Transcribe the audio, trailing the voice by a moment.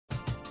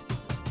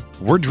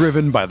We're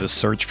driven by the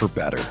search for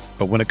better.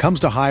 But when it comes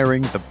to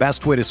hiring, the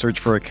best way to search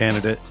for a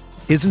candidate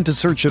isn't to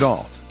search at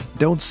all.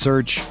 Don't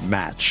search,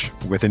 match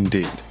with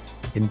Indeed.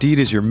 Indeed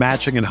is your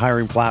matching and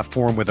hiring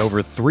platform with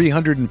over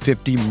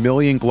 350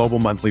 million global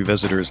monthly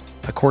visitors,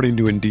 according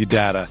to Indeed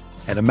data,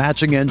 and a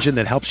matching engine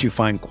that helps you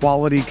find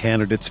quality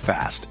candidates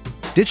fast.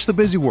 Ditch the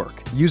busy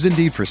work. Use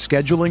Indeed for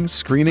scheduling,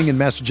 screening, and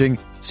messaging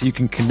so you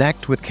can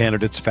connect with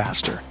candidates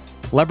faster.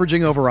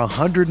 Leveraging over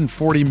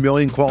 140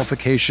 million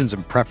qualifications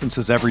and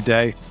preferences every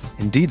day,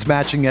 Indeed's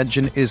matching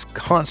engine is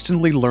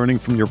constantly learning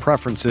from your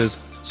preferences,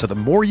 so the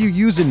more you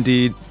use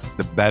Indeed,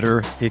 the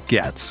better it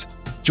gets.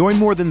 Join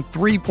more than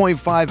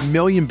 3.5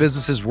 million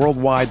businesses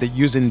worldwide that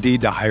use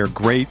Indeed to hire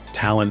great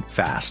talent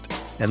fast.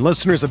 And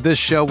listeners of this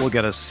show will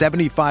get a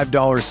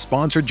 $75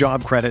 sponsored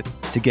job credit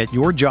to get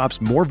your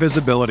jobs more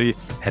visibility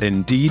at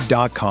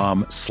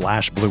Indeed.com/Blue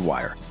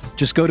Wire.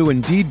 Just go to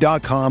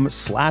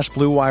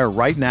Indeed.com/Blue Wire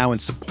right now and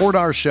support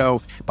our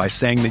show by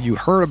saying that you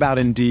heard about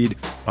Indeed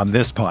on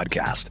this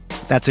podcast.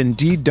 That's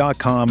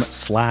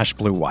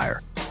Indeed.com/Blue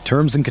Wire.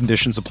 Terms and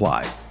conditions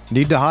apply.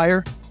 Need to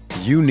hire?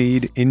 You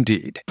need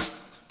Indeed.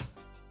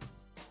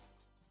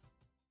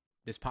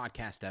 This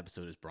podcast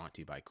episode is brought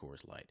to you by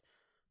Coors Light.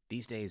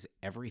 These days,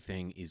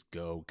 everything is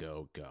go,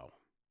 go, go.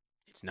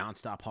 It's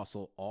nonstop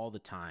hustle all the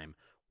time.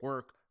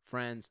 Work,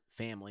 friends,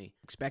 family,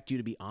 expect you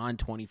to be on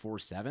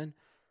 24/7.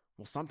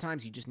 Well,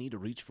 sometimes you just need to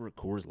reach for a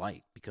Coors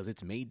Light because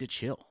it's made to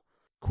chill.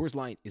 Coors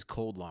Light is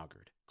cold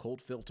lagered,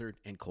 cold filtered,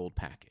 and cold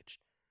packaged.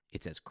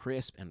 It's as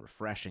crisp and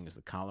refreshing as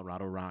the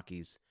Colorado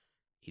Rockies.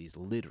 It is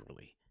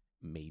literally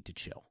made to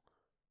chill.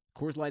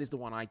 Coors Light is the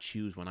one I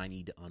choose when I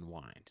need to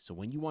unwind. So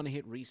when you want to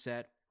hit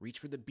reset, reach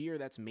for the beer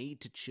that's made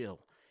to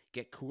chill.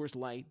 Get Coors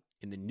Light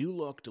in the new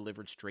look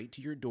delivered straight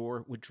to your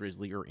door with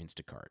Drizzly or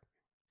Instacart.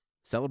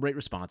 Celebrate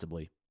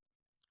responsibly.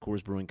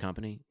 Coors Brewing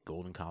Company,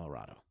 Golden,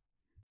 Colorado.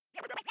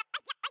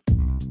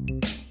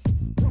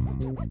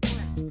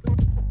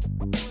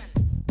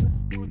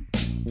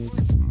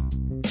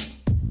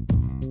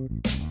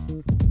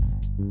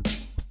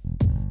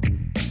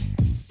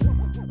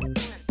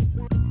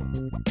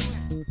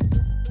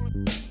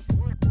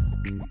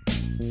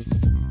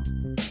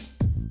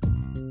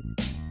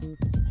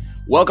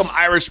 Welcome,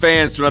 Irish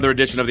fans, to another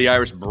edition of the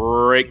Irish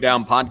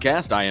Breakdown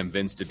Podcast. I am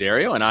Vince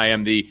D'Addario, and I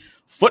am the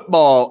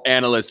football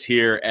analyst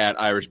here at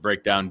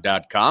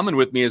irishbreakdown.com. And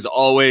with me, as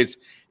always,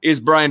 is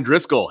Brian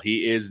Driscoll.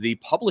 He is the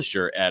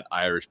publisher at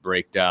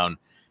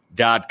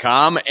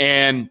irishbreakdown.com.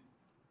 And,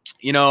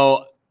 you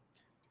know,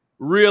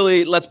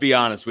 really, let's be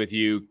honest with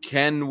you.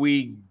 Can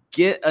we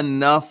get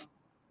enough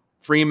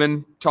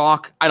Freeman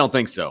talk? I don't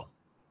think so.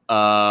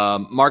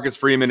 Marcus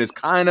Freeman is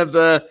kind of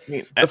the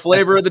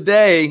flavor of the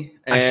day.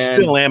 And I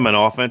still am an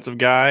offensive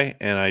guy,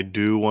 and I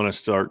do want to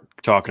start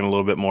talking a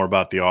little bit more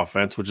about the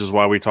offense, which is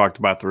why we talked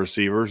about the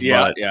receivers.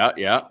 Yeah.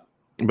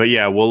 But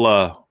yeah,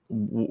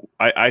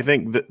 I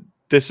think that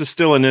this is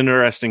still an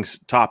interesting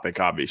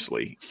topic,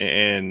 obviously,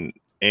 and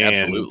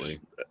absolutely,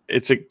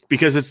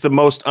 because it's the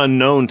most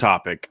unknown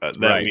topic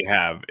that we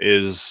have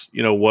is,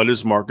 you know, what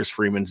is Marcus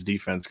Freeman's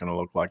defense going to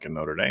look like in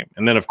Notre Dame,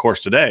 and then of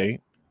course today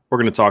we're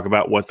going to talk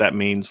about what that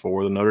means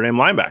for the Notre Dame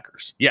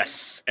linebackers.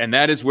 Yes, and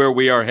that is where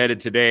we are headed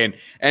today.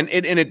 And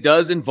it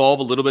does involve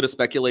a little bit of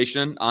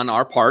speculation on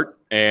our part,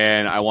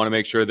 and I want to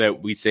make sure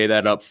that we say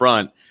that up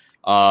front.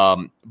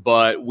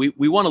 But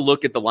we want to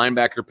look at the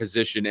linebacker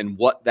position and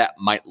what that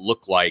might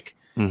look like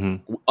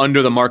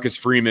under the Marcus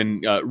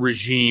Freeman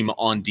regime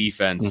on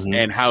defense,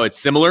 and how it's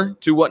similar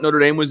to what Notre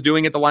Dame was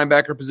doing at the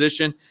linebacker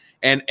position,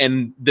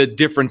 and the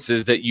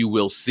differences that you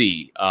will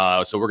see.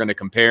 So we're going to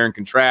compare and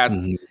contrast.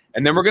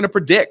 And then we're going to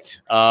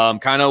predict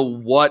kind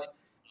of what,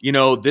 you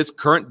know, this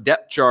current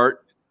depth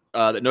chart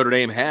that Notre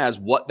Dame has,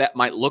 what that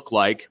might look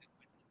like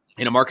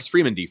in a Marcus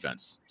Freeman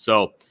defense.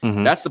 So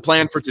that's the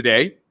plan for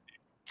today.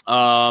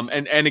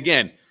 And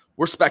again,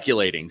 we're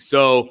speculating.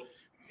 So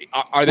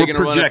are they going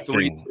to run a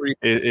 3-3?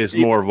 Is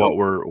more of what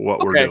we're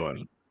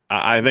doing.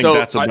 I think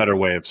that's a better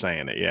way of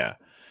saying it. Yeah.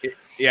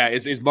 Yeah,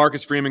 is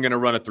Marcus Freeman going to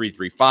run a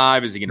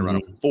 3-3-5? Is he going to run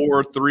a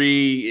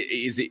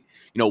 4-3? Is he,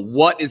 you know,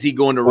 what is he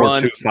going to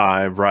run?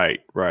 4-2-5,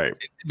 right.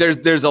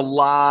 There's a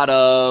lot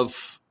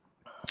of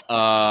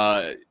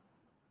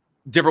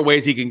different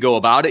ways he can go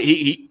about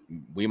it.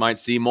 We might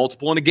see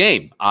multiple in a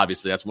game.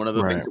 Obviously, that's one of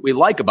the things that we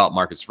like about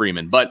Marcus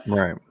Freeman. But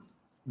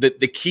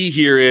the key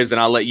here is,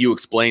 and I'll let you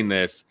explain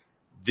this,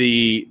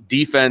 the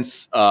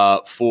defense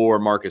for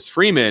Marcus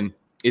Freeman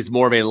is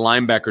more of a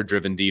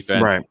linebacker-driven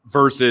defense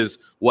versus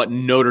what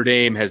Notre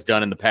Dame has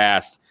done in the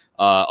past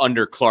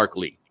under Clark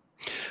Lee.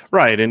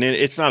 Right, and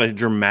it's not a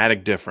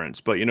dramatic difference,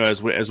 but you know,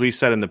 as we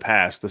said in the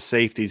past, the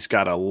safeties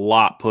got a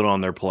lot put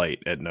on their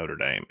plate at Notre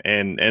Dame,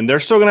 and they're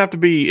still going to have to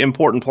be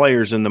important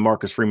players in the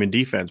Marcus Freeman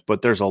defense,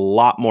 but there's a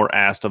lot more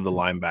asked of the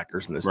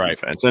linebackers in this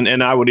defense,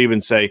 and I would even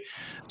say,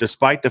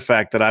 despite the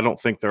fact that I don't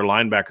think their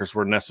linebackers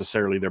were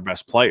necessarily their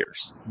best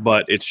players,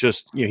 but it's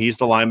just, you know, he's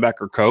the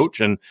linebacker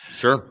coach, and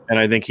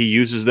I think he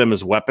uses them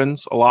as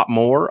weapons a lot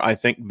more. I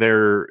think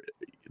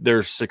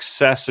their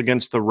success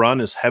against the run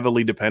is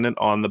heavily dependent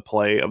on the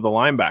play of the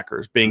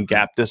linebackers being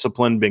gap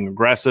disciplined, being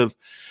aggressive.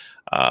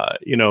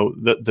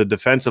 The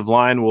defensive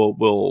line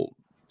will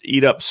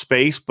eat up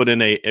space, but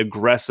in a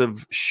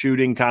aggressive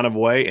shooting kind of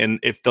way. And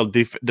if the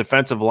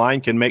defensive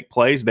line can make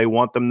plays, they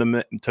want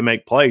them to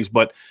make plays.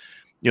 But,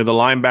 the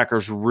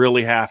linebackers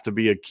really have to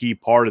be a key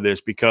part of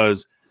this,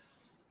 because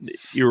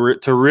to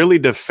really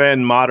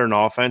defend modern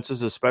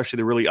offenses, especially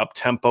the really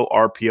up-tempo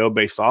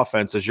RPO-based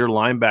offenses, your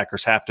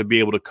linebackers have to be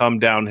able to come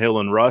downhill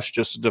and rush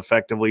just as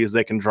effectively as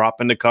they can drop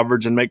into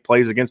coverage and make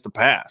plays against the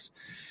pass.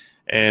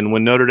 And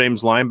when Notre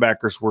Dame's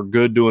linebackers were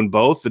good doing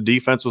both, the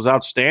defense was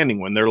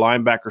outstanding. When their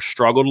linebackers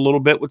struggled a little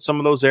bit with some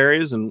of those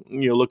areas, and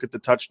look at the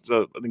I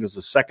think it was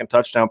the second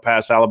touchdown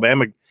pass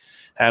Alabama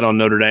had on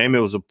Notre Dame. It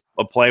was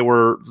a play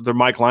where the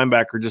Mike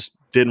linebacker just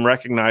didn't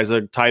recognize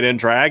a tight end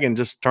drag and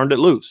just turned it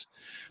loose.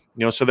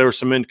 So there was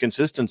some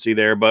inconsistency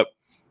there. But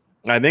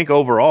I think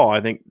overall,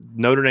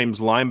 Notre Dame's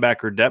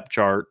linebacker depth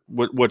chart,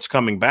 what's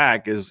coming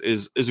back,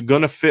 is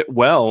going to fit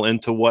well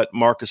into what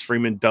Marcus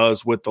Freeman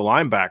does with the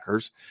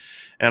linebackers.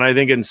 And I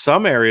think in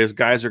some areas,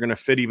 guys are going to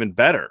fit even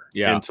better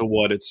into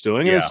what it's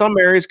doing. And in some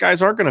areas,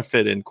 guys aren't going to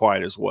fit in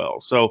quite as well.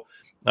 So,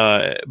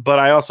 but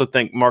I also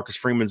think Marcus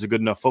Freeman's a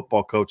good enough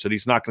football coach that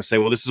he's not going to say,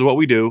 well, this is what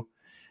we do.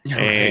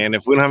 And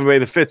if we don't have anybody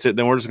that fits it,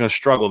 then we're just going to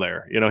struggle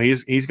there.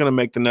 He's going to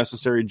make the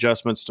necessary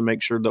adjustments to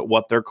make sure that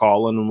what they're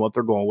calling and what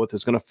they're going with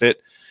is going to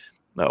fit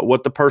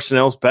what the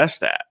personnel's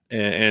best at.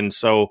 And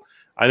so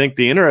I think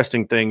the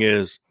interesting thing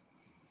is,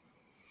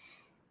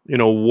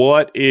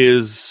 what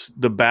is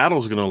the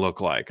battle's going to look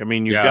like?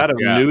 You've got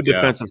a new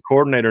defensive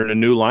coordinator and a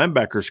new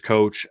linebackers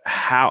coach.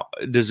 How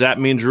does that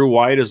mean Drew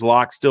White is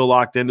still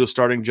locked into a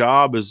starting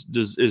job? Is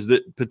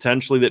that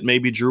potentially that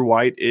maybe Drew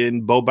White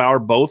and Bo Bauer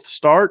both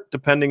start,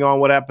 depending on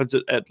what happens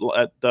at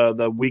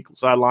the weak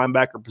side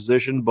linebacker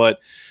position? But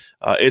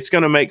it's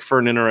going to make for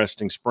an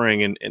interesting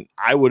spring, and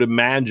I would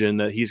imagine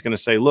that he's going to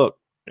say, look,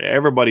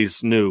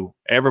 everybody's new.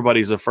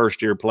 Everybody's a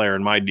first-year player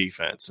in my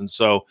defense, and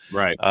so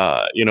may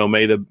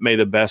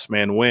the best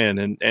man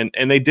win.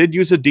 And they did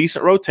use a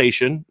decent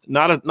rotation,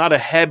 not a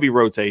heavy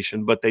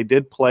rotation, but they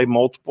did play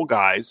multiple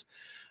guys,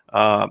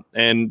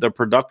 and the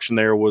production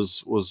there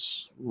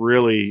was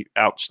really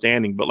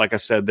outstanding. But like I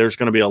said, there's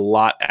going to be a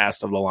lot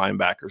asked of the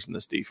linebackers in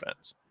this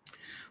defense.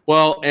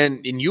 Well,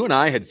 and you and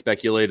I had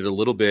speculated a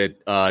little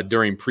bit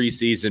during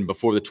preseason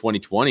before the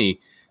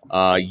 2020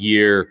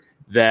 year.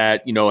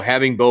 That,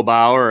 having Bo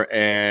Bauer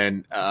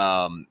and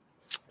Drew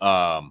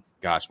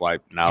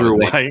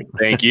White.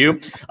 Thank you.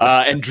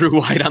 And Drew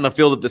White on the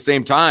field at the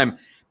same time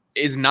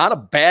is not a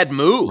bad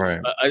move, right.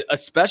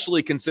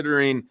 Especially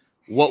considering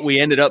what we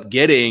ended up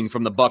getting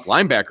from the Buck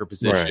linebacker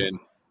position.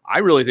 Right. I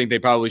really think they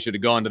probably should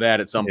have gone to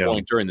that at some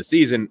point during the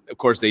season. Of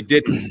course, they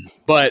didn't,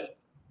 but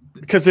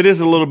because it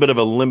is a little bit of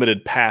a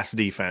limited pass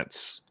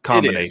defense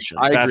combination.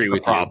 I That's agree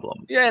with the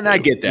problem. You. Yeah, and I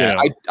get that.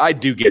 I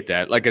do get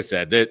that. Like I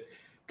said, that.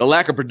 The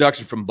lack of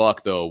production from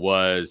Buck, though,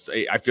 was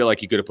I feel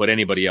like you could have put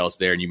anybody else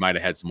there and you might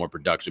have had some more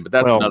production, but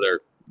that's another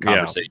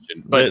conversation.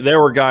 Yeah. But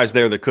there were guys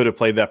there that could have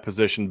played that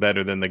position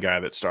better than the guy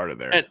that started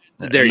there.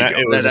 There you go.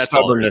 It was a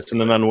stubbornness and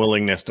an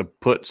unwillingness to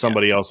put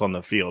somebody else on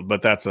the field.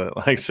 But that's a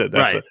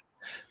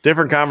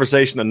different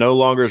conversation that no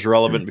longer is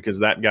relevant because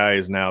that guy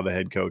is now the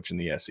head coach in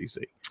the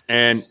SEC.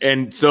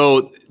 And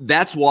so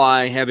that's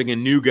why having a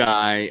new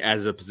guy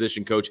as a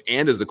position coach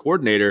and as the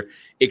coordinator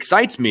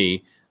excites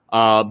me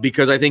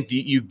because I think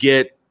you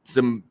get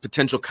some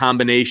potential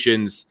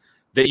combinations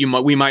that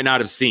we might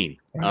not have seen.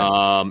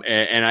 Right.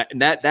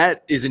 And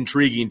that is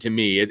intriguing to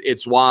me.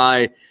 It's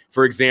why,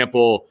 for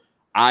example,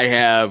 I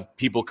have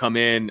people come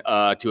in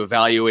to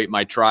evaluate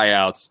my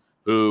tryouts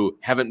who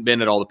haven't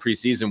been at all the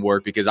preseason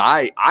work because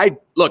I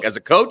look, as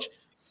a coach,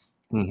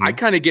 I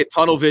kind of get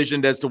tunnel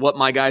visioned as to what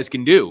my guys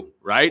can do,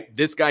 right?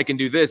 This guy can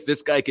do this.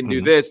 This guy can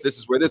do this. This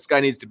is where this guy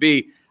needs to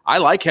be. I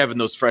like having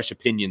those fresh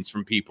opinions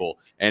from people.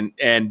 And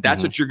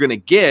that's what you're going to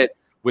get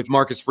with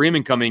Marcus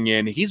Freeman coming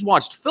in. He's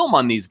watched film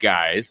on these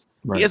guys.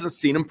 Right. He hasn't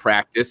seen them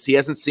practice. He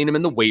hasn't seen them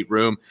in the weight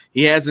room.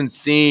 He hasn't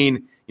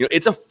seen,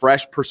 it's a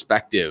fresh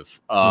perspective,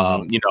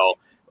 on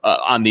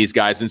these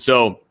guys. And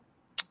so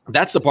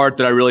that's the part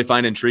that I really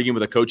find intriguing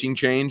with a coaching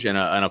change and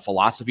a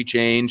philosophy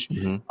change.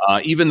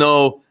 Even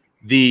though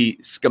the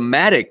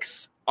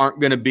schematics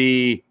aren't going to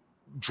be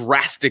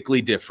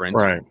drastically different.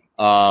 Right.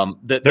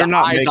 They're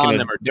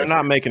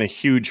not making a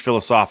huge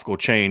philosophical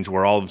change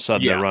where all of a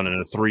sudden they're running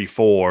a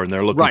 3-4 and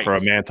they're looking for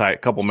a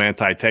couple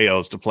Manti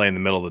Te'os to play in the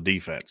middle of the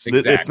defense.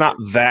 Exactly. It's not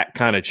that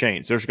kind of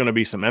change. There's going to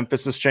be some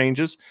emphasis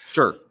changes.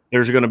 Sure.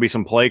 There's going to be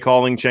some play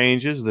calling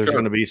changes. There's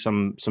going to be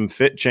some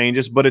fit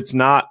changes, but it's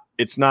not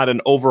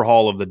an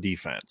overhaul of the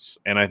defense.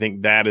 And I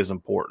think that is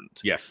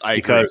important. Yes, I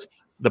agree. Because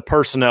the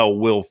personnel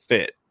will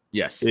fit.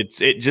 Yes.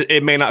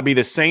 It may not be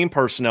the same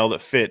personnel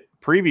that fit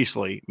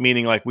previously,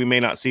 meaning like we may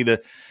not see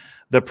the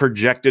the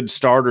projected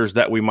starters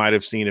that we might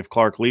have seen if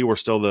Clark Lee were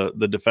still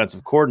the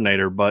defensive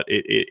coordinator, but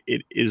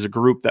it is a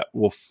group that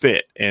will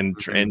fit. And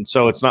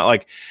so it's not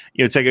like,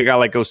 take a guy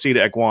like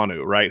Osita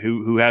Ekwonu, right,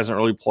 who hasn't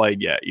really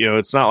played yet.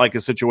 It's not like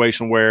a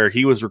situation where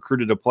he was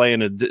recruited to play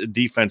in a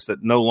defense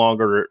that no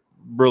longer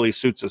really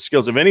suits his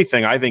skills. If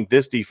anything, I think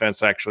this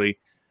defense actually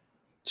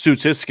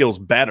suits his skills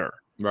better.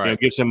 Right.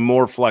 Gives him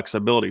more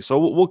flexibility. So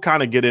we'll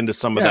kind of get into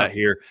some of that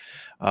here.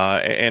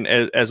 And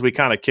as we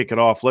kind of kick it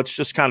off, let's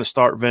just kind of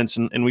start, Vince.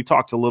 And we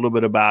talked a little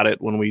bit about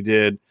it when we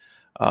did,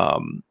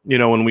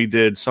 when we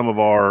did some of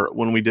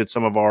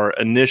our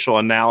initial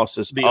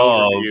analysis of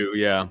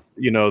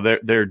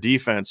their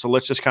defense. So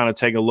let's just kind of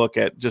take a look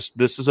at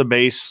this is a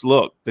base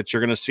look that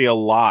you're going to see a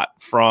lot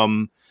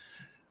from,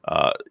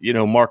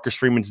 Marcus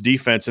Freeman's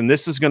defense. And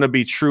this is going to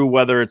be true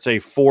whether it's a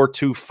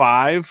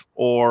 4-2-5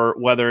 or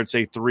whether it's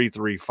a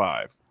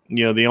 3-3-5.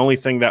 The only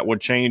thing that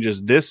would change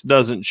is this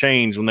doesn't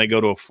change when they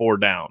go to a 4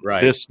 down. Right.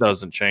 This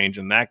doesn't change,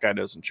 and that guy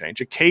doesn't change.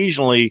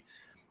 Occasionally,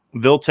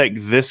 they'll take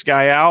this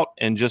guy out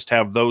and just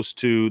have those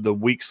two, the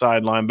weak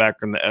side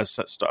linebacker and the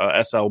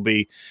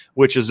SLB,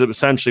 which is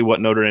essentially what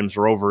Notre Dame's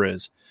rover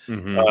is.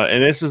 Mm-hmm.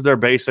 And this is their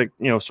basic,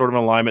 sort of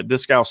alignment.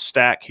 This guy will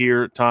stack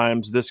here at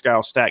times. This guy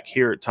will stack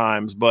here at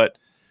times. But,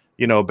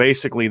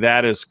 basically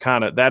that is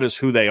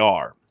who they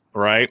are,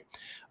 right?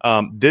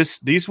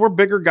 These were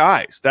bigger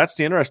guys. That's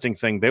the interesting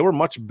thing. They were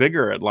much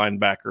bigger at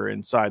linebacker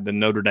inside than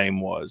Notre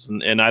Dame was.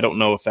 And I don't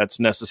know if that's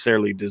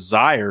necessarily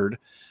desired,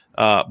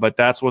 but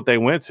that's what they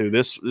went to.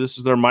 This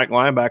is their Mike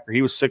linebacker.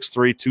 He was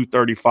 6'3",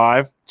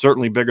 235,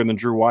 certainly bigger than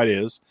Drew White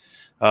is.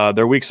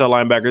 Their weak side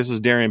linebacker, this is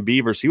Darian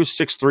Beavers. He was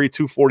 6'3",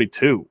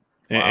 242.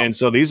 Wow. And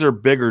so these are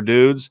bigger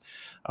dudes.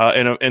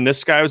 And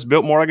this guy was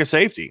built more like a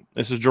safety.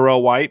 This is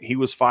Jarrell White. He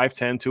was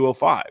 5'10",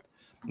 205.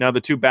 Now,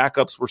 the two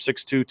backups were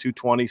 6'2",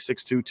 220,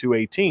 6'2",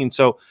 218.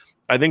 So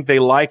I think they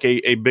like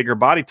a bigger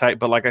body type.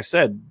 But like I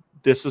said,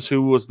 this is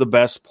who was the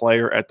best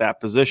player at that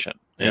position.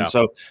 And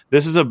so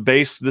this is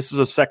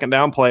a second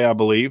down play, I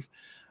believe,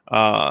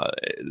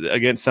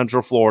 against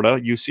Central Florida,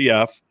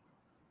 UCF.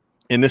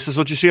 And this is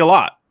what you see a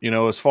lot,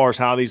 as far as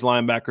how these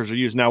linebackers are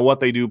used. Now, what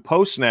they do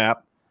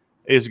post-snap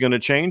is going to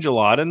change a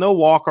lot, and they'll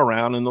walk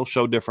around and they'll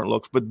show different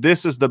looks. But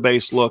this is the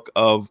base look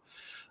of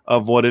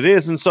what it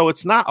is. And so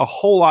it's not a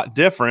whole lot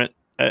different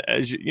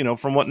as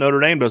from what Notre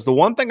Dame does. The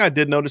one thing I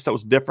did notice that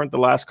was different the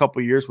last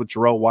couple of years with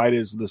Jarrell White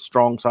is the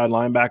strong side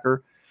linebacker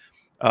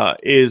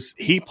is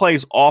he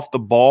plays off the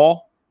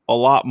ball a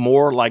lot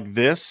more like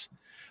this.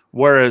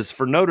 Whereas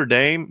for Notre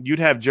Dame, you'd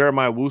have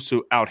Jeremiah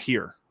Wusu out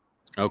here.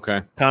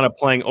 Okay. Kind of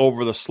playing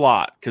over the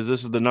slot because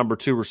this is the number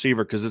 2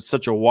 receiver because it's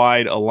such a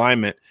wide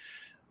alignment.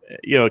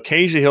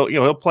 Occasionally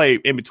he'll play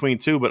in between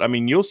two, but I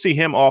mean, you'll see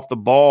him off the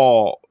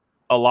ball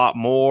a lot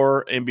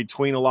more, in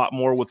between a lot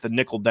more with the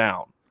nickel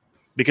down.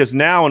 Because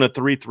now in a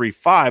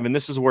 3-3-5, and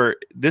this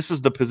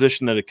is the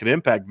position that it could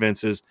impact,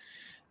 Vince, is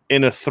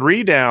in a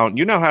 3 down,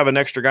 you now have an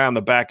extra guy on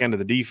the back end of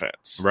the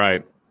defense.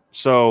 Right.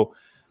 So,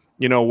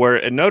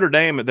 where at Notre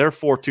Dame, at their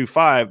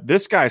 4-2-5,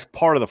 this guy's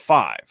part of the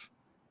 5.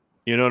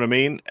 You know what I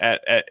mean?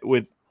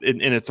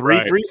 In a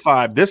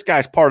 3-3-5, this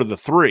guy's part of the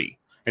 3.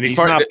 And he's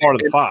not part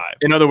of the 5.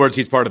 In other words,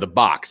 he's part of the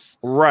box.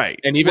 Right.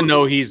 And even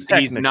though he's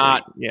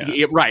not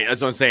right,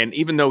 that's what I'm saying.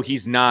 Even though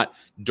he's not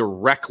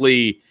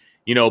directly,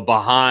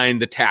 behind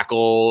the tackle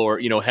or,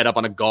 head up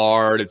on a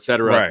guard, et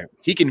cetera, right,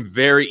 he can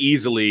very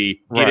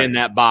easily get in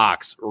that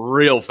box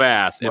real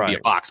fast and be a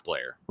box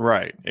player.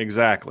 Right.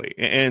 Exactly.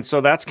 And so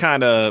that's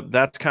kind of,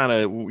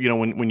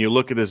 when you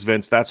look at this,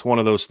 Vince, that's one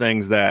of those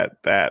things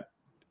that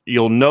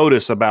you'll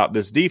notice about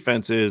this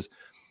defense is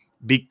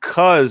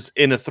because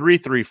in a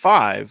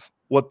 3-3-5,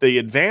 what the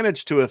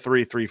advantage to a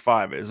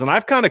 3-3-5 is, and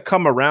I've kind of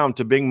come around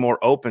to being more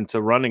open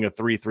to running a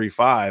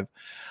 3-3-5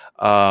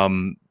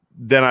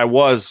 than I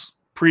was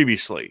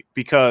previously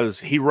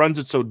because he runs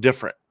it so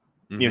different.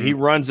 Mm-hmm. He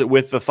runs it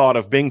with the thought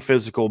of being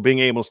physical, being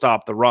able to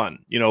stop the run,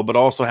 but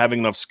also having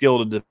enough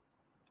skill to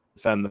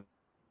defend the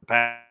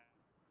pass.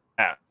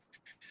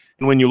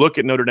 And when you look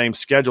at Notre Dame's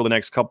schedule the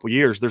next couple of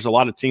years, there's a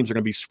lot of teams that are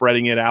going to be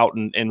spreading it out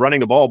and running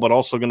the ball, but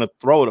also going to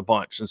throw it a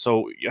bunch. And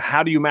so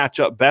how do you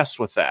match up best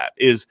with that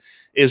is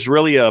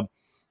really a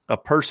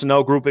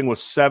personnel grouping with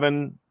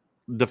 7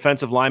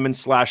 defensive linemen /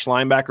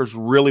 linebackers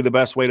really the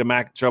best way to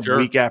match up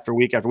week after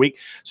week after week.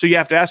 So you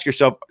have to ask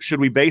yourself, should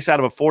we base out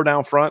of a 4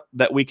 down front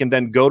that we can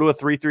then go to a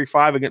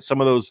 3-3-5 against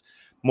some of those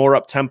more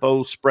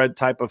up-tempo spread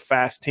type of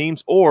fast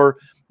teams? Or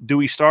do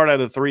we start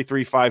at a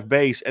 3-3-5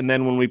 base, and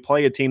then when we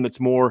play a team that's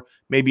more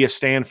maybe a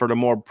Stanford, a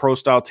more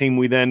pro-style team,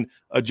 we then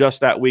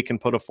adjust that week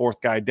and put a 4th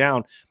guy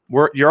down?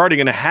 You're already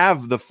going to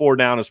have the 4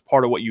 down as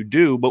part of what you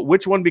do, but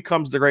which one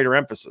becomes the greater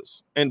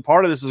emphasis? And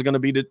part of this is going to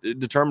be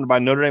determined by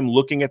Notre Dame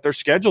looking at their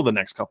schedule the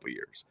next couple of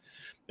years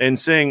and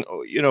saying,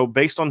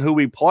 based on who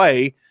we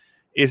play,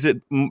 is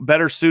it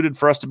better suited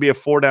for us to be a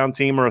 4 down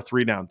team or a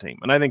 3 down team?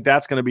 And I think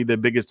that's going to be the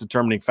biggest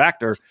determining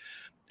factor.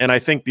 And I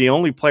think the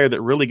only player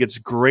that really gets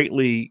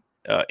greatly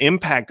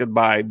impacted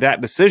by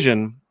that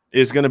decision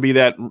is going to be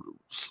that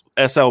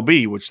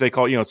SLB, which they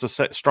call, it's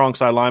a strong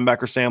side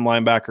linebacker, Sam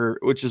linebacker,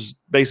 which is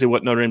basically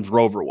what Notre Dame's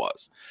rover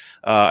was.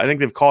 I think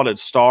they've called it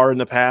star in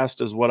the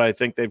past, is what I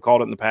think they've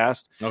called it in the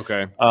past.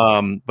 Okay.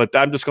 But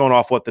I'm just going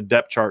off what the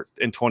depth chart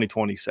in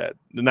 2020 said,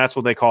 and that's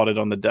what they called it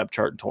on the depth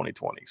chart in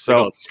 2020.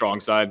 So strong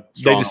side.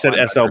 They just said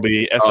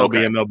SLB,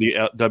 okay.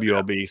 MLB,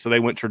 WLB. Okay. So they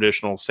went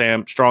traditional.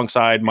 Sam, strong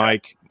side,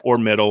 Mike, or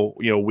middle,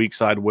 weak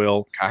side,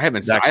 Will. I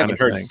haven't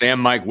heard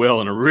Sam, Mike,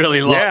 Will in a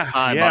really long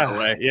time, by the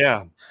way.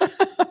 Yeah.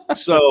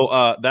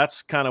 So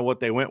that's kind of what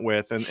they went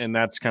with, and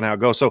that's kind of how it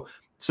goes. So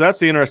that's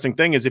the interesting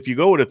thing is if you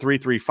go with a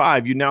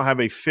 3-3-5, you now have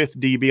a fifth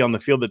DB on the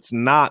field that's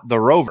not the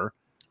rover,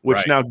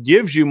 which now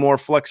gives you more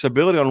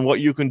flexibility on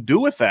what you can do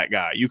with that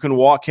guy. You can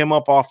walk him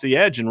up off the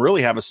edge and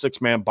really have a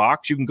 6-man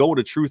box. You can go with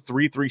a true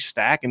 3-3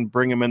 stack and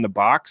bring him in the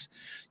box.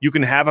 You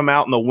can have him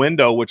out in the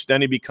window, which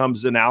then he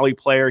becomes an alley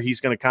player.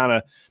 He's going to kind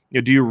of,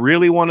 do you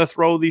really want to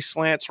throw these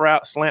slant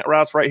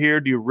routes right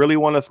here? Do you really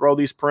want to throw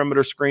these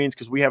perimeter screens?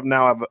 Because we have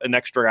an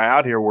extra guy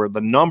out here where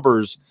the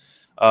numbers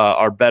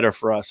are better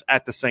for us.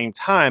 At the same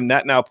time,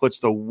 that now puts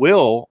the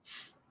Will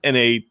in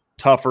a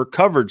tougher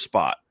coverage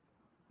spot.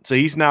 So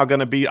he's now going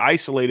to be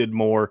isolated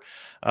more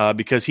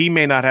because he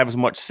may not have as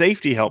much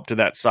safety help to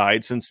that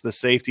side, since the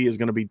safety is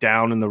going to be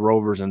down in the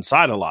rovers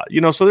inside a lot.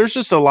 So there's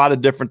just a lot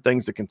of different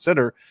things to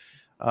consider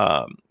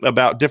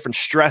about different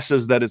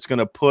stresses that it's going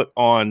to put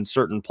on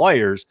certain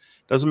players.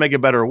 Doesn't make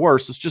it better or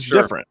worse. It's just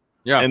different.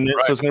 Yeah. And then,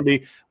 so it's going to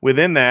be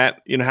within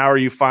that, how are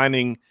you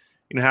finding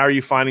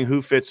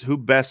who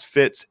best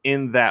fits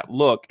in that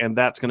look? And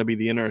that's going to be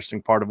the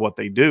interesting part of what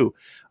they do.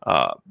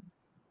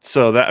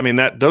 So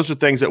those are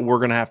things that we're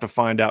going to have to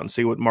find out and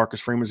see what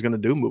Marcus Freeman is going to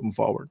do moving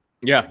forward.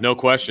 Yeah, no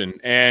question.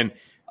 And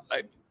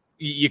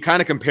you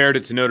kind of compared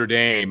it to Notre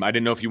Dame. I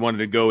didn't know if you wanted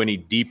to go any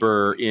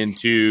deeper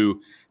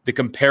into the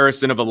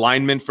comparison of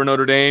alignment for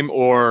Notre Dame,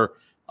 or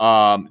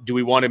do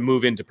we want to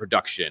move into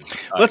production?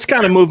 Let's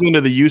kind of move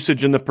into the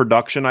usage and the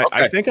production.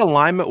 I think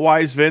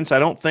alignment-wise, Vince, I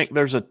don't think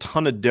there's a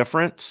ton of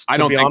difference,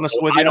 to be honest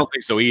with you. I don't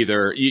think so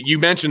either. You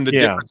mentioned the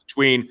difference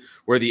between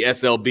where the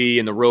SLB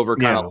and the rover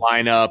kind of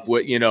line up,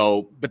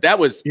 but that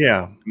was,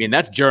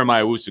 that's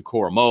Jeremiah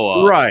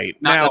Owusu-Koramoah. Right.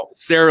 Not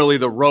necessarily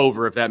the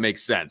rover, if that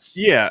makes sense.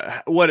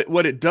 Yeah.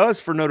 What it does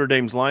for Notre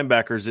Dame's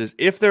linebackers is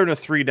if they're in a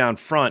 3 down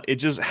front, it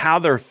just how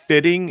they're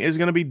fitting is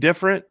going to be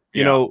different.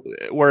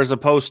 Whereas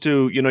opposed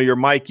to, your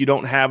Mike, you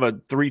don't have a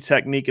 3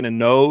 technique and a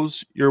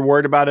nose you're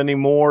worried about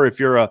anymore. If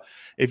you're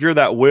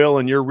that Will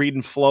and you're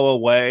reading flow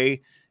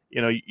away,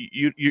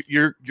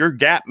 your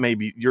gap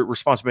your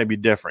response may be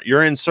different.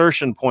 Your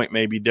insertion point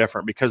may be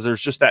different because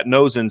there's just that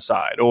nose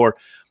inside, or,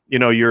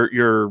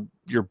 your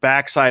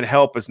backside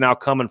help is now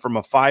coming from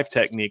a 5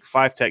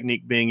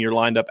 technique being you're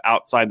lined up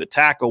outside the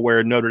tackle,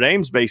 where Notre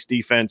Dame's base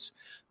defense,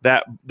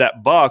 that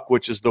buck,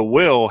 which is the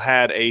Will,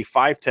 had a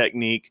 5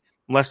 technique.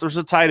 Unless there's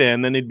a tight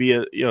end, then it'd be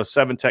a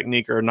 7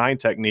 technique or a 9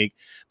 technique.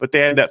 But they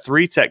had that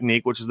 3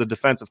 technique, which is the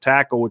defensive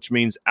tackle, which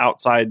means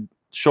outside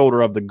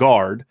shoulder of the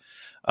guard.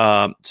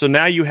 So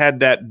now you had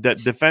that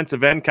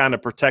defensive end kind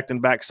of protecting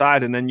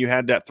backside, and then you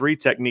had that 3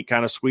 technique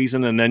kind of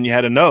squeezing, and then you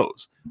had a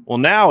nose. Well,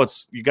 now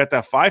you got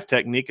that 5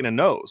 technique and a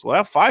nose. Well,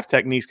 that 5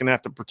 technique is going to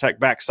have to protect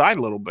backside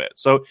a little bit.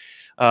 So,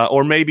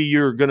 or maybe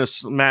you're going to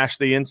smash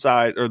the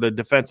inside or the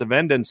defensive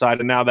end inside,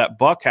 and now that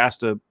buck has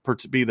to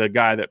be the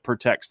guy that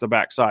protects the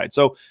backside.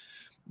 So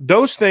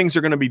those things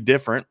are going to be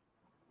different.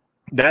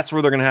 That's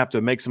where they're going to have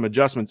to make some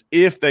adjustments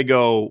if they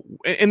go,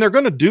 and they're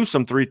going to do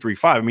some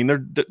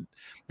 3-3-5.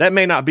 That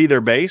may not be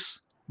their base,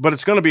 but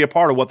it's going to be a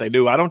part of what they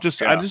do. I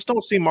just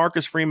don't see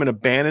Marcus Freeman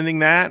abandoning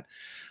that.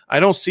 I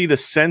don't see the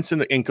sense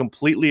in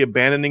completely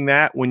abandoning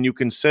that when you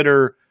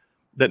consider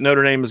that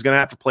Notre Dame is going to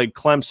have to play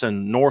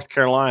Clemson, North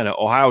Carolina,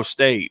 Ohio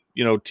State,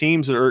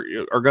 teams that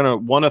are going to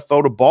want to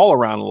throw the ball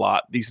around a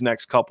lot these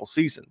next couple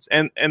seasons.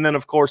 And then,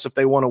 of course, if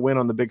they want to win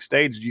on the big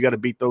stage, you got to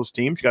beat those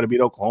teams. You got to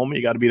beat Oklahoma.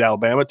 You got to beat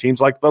Alabama. Teams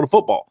like to throw the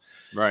football.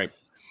 Right.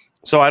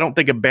 So I don't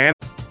think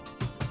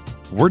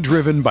We're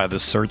driven by the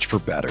search for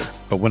better.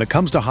 But when it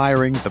comes to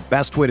hiring, the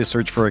best way to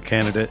search for a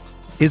candidate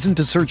isn't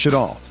to search at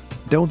all.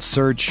 Don't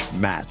search,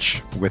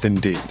 match with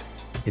Indeed.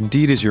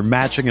 Indeed is your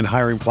matching and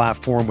hiring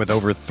platform with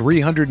over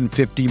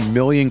 350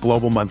 million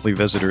global monthly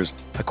visitors,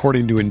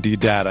 according to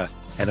Indeed data,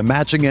 and a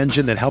matching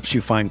engine that helps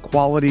you find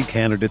quality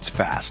candidates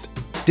fast.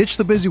 Ditch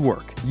the busy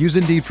work. Use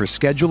Indeed for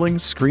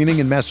scheduling, screening,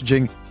 and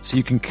messaging so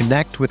you can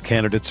connect with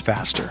candidates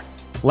faster.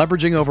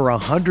 Leveraging over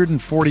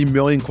 140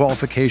 million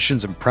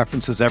qualifications and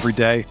preferences every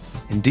day,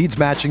 Indeed's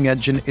matching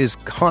engine is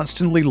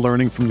constantly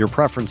learning from your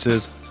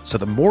preferences, so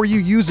the more you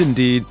use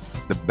Indeed,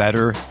 the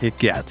better it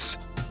gets.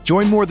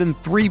 Join more than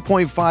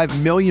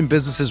 3.5 million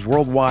businesses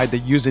worldwide that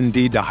use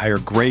Indeed to hire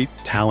great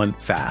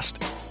talent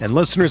fast. And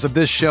listeners of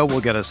this show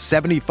will get a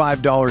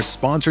 $75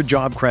 sponsored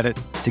job credit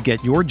to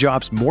get your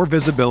jobs more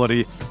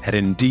visibility at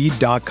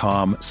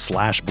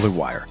Indeed.com/Blue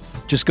Wire.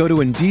 Just go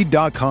to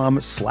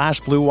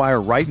Indeed.com/Blue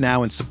Wire right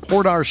now and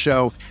support our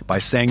show by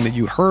saying that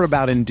you heard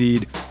about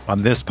Indeed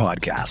on this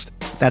podcast.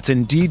 That's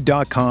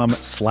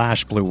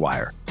Indeed.com/Blue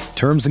Wire.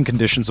 Terms and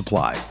conditions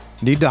apply.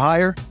 Need to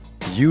hire?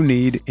 you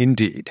need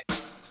Indeed.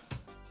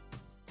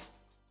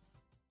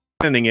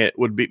 It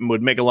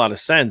would make a lot of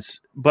sense.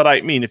 But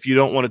I mean, if you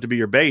don't want it to be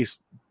your base,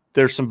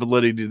 there's some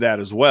validity to that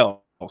as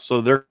well.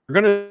 So they're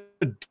going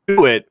to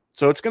do it.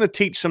 So it's going to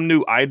teach some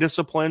new eye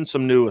discipline,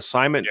 some new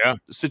assignment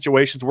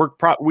situations.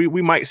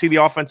 We might see the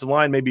offensive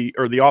line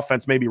the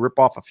offense maybe rip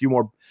off a few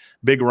more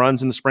big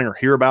runs in the spring, or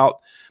hear about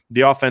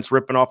the offense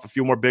ripping off a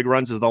few more big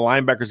runs as the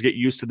linebackers get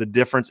used to the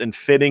difference in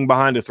fitting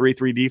behind a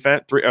 3-3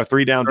 defense,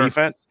 three down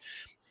defense.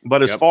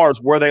 But as far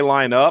as where they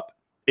line up,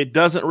 it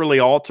doesn't really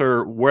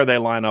alter where they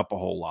line up a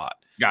whole lot.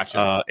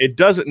 Gotcha. It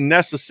doesn't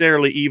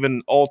necessarily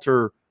even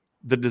alter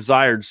the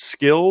desired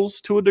skills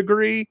to a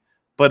degree,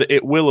 but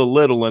it will a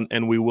little,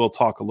 and we will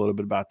talk a little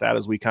bit about that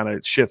as we kind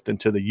of shift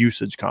into the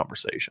usage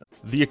conversation.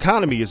 The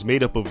economy is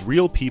made up of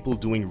real people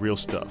doing real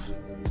stuff,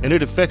 and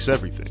it affects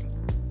everything,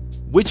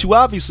 which you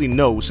obviously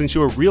know since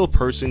you're a real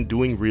person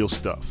doing real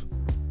stuff.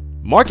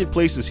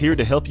 Marketplace is here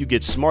to help you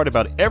get smart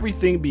about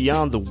everything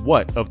beyond the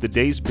what of the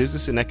day's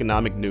business and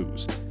economic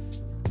news.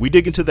 We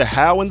dig into the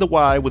how and the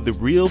why with the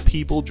real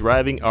people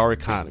driving our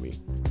economy.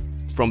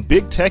 From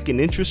big tech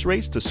and interest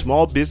rates to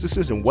small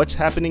businesses and what's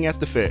happening at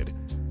the Fed,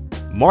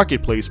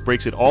 Marketplace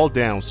breaks it all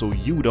down so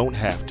you don't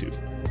have to.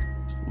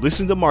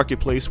 Listen to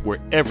Marketplace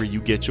wherever you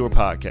get your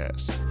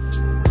podcasts.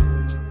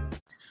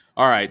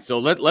 All right, so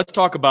let's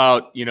talk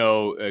about,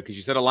 because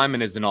you said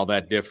alignment isn't all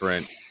that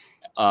different,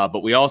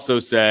 but we also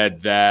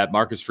said that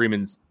Marcus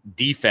Freeman's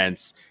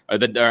defense, the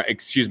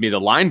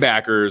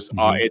linebackers,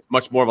 it's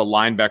much more of a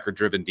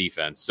linebacker-driven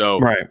defense. So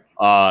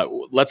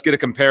let's get a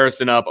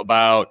comparison up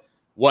about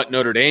what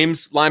Notre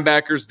Dame's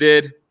linebackers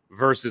did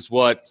versus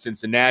what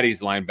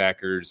Cincinnati's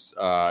linebackers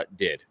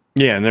did.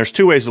 Yeah, and there's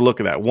two ways to look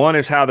at that. One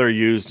is how they're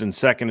used, and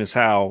second is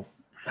how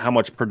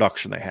much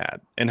production they had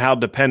and how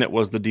dependent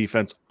was the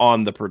defense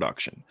on the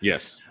production.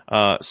 Yes.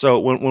 So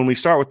when we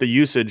start with the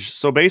usage,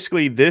 so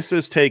basically this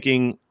is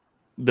taking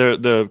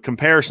the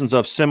comparisons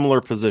of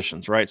similar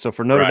positions, right? So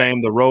for Notre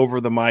Dame, the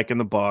Rover, the Mike, and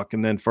the Buck,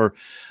 and then for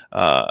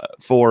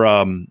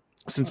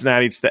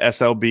Cincinnati, it's the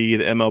SLB,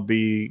 the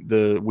MLB,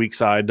 the weak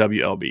side,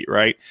 WLB,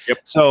 right? Yep.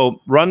 So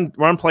run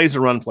plays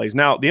are run plays.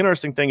 Now, the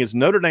interesting thing is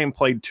Notre Dame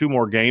played 2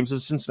 more games than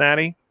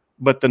Cincinnati,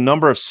 but the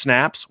number of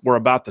snaps were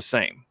about the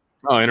same.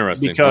 Oh,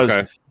 interesting.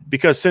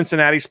 Because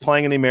Cincinnati's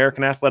playing in the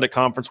American Athletic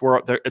Conference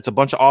where it's a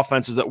bunch of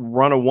offenses that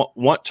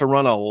want to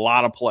run a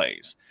lot of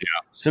plays. Yeah.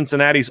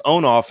 Cincinnati's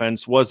own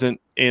offense wasn't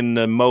in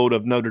the mode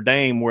of Notre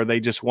Dame where they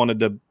just wanted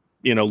to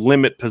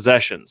limit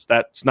possessions.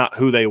 That's not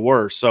who they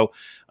were. So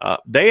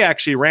they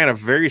actually ran a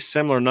very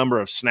similar number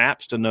of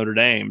snaps to Notre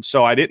Dame.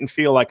 So I didn't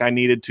feel like I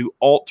needed to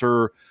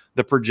alter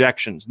the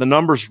projections. The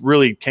numbers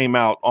really came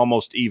out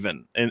almost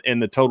even in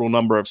the total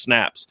number of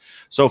snaps.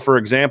 So, for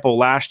example,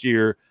 last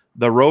year,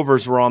 the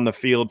Rovers were on the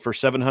field for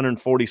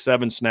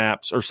 747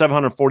 snaps or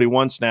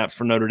 741 snaps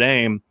for Notre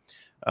Dame,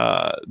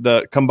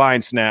 the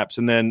combined snaps.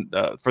 And then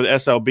for the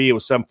SLB, it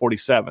was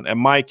 747. And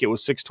Mike, it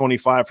was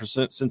 625 for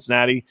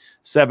Cincinnati,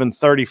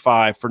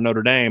 735 for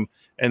Notre Dame.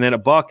 And then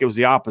at Buck, it was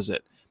the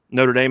opposite.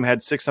 Notre Dame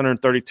had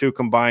 632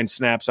 combined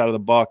snaps out of the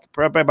Buck,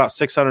 probably about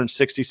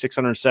 660,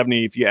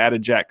 670 if you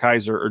added Jack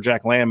Kaiser or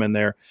Jack Lamb in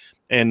there.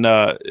 And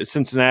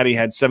Cincinnati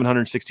had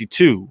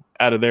 762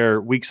 out of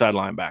their weak side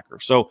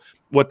linebacker. So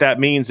what that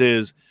means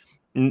is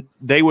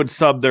they would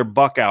sub their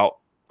Buck out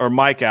or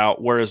Mike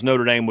out, whereas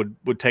Notre Dame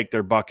would take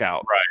their Buck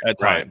out at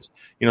times.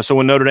 So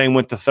when Notre Dame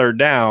went to third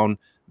down,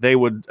 they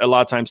would a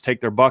lot of times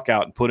take their Buck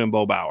out and put in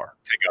Bo Bauer.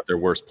 Take out their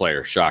worst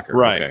player. Shocker.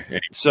 Right. Okay.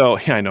 Anyway. So,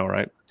 yeah, I know,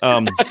 right?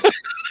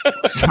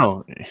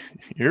 So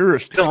you're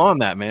still on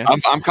that, man.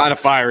 I'm kind of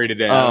fiery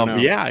today.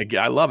 Yeah,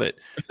 I love it.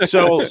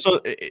 So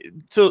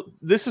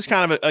this is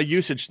kind of a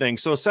usage thing.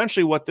 So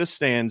essentially what this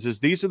stands is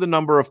these are the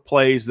number of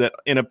plays that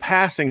in a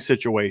passing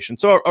situation.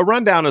 So a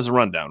rundown is a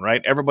rundown,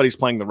 right? Everybody's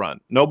playing the run.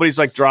 Nobody's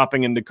like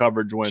dropping into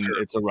coverage when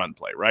it's a run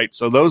play, right?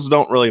 So those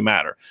don't really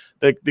matter.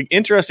 The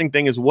interesting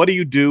thing is what do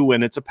you do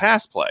when it's a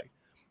pass play?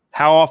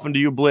 How often do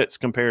you blitz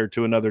compared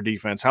to another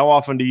defense? How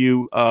often do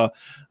you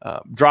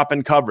drop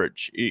in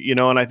coverage?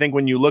 And I think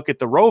when you look at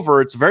the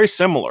Rover, it's very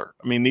similar.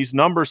 I mean, these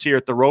numbers here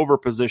at the Rover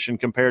position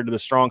compared to the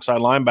strong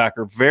side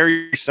linebacker,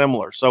 very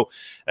similar. So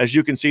as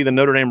you can see, the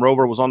Notre Dame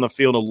Rover was on the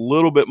field a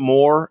little bit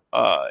more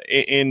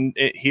in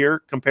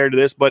here compared to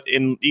this, but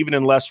even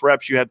in less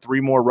reps, you had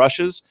 3 more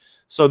rushes.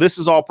 So this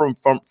is all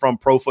from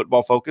Pro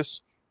Football Focus.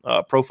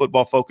 Pro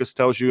Football Focus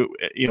tells you,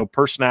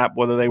 per snap,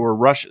 whether they were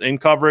rushing in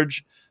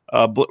coverage,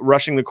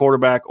 rushing the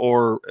quarterback,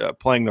 or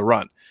playing the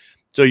run.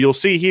 So you'll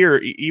see here,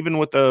 even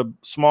with a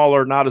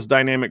smaller, not as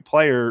dynamic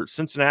player,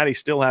 Cincinnati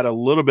still had a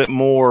little bit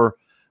more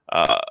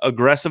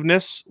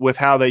aggressiveness with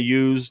how they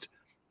used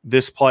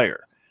this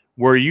player,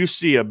 where you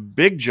see a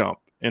big jump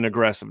in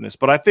aggressiveness.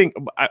 But I think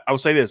I will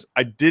say this.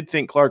 I did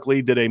think Clark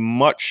Lee did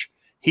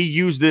he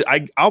used it.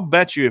 I'll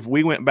bet you if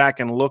we went back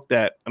and looked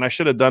at, and I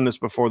should have done this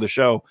before the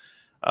show,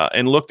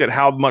 and looked at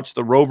how much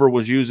the Rover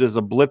was used as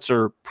a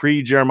blitzer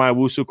pre-Jeremiah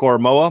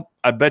Owusu-Koramoah,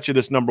 I bet you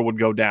this number would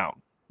go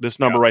down. This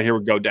number right here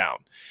would go down.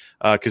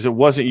 because it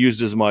wasn't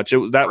used as much.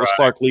 That was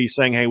Clark Lee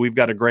saying, hey, we've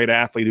got a great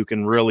athlete who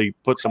can really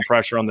put some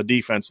pressure on the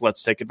defense.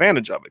 Let's take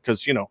advantage of it,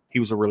 because, he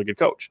was a really good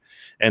coach.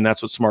 And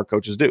that's what smart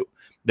coaches do.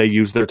 They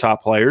use their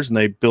top players and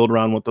they build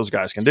around what those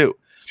guys can do.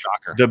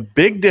 Shocker. The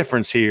big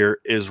difference here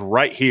is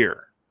right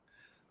here.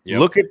 Yep.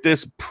 Look at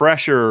this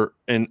pressure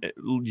and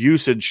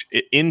usage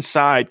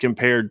inside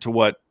compared to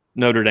what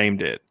Notre Dame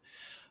did.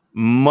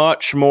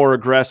 Much more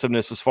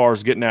aggressiveness as far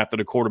as getting after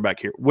the quarterback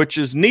here, which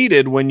is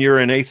needed when you're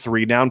in a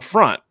 3-down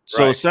front.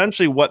 So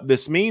essentially what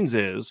this means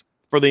is,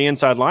 for the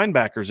inside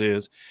linebackers,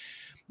 is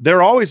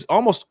they're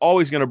almost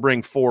always going to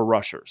bring 4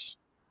 rushers.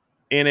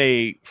 In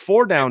a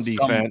 4-down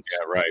defense,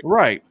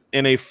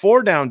 in a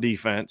 4-down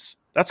defense,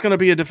 that's going to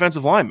be a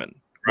defensive lineman,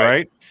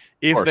 right?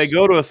 If they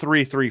go to a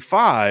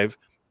 3-3-5,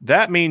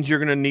 that means you're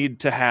going to need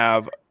to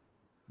have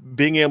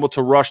being able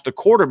to rush the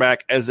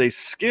quarterback as a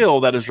skill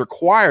that is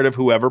required of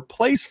whoever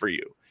plays for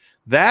you.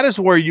 That is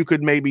where you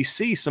could maybe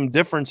see some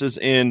differences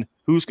in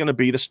who's going to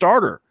be the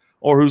starter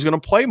or who's going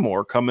to play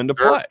more come into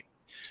play.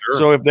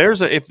 So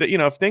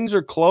if things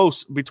are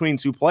close between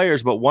 2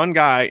 players, but one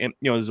guy,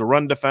 is a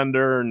run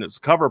defender and is a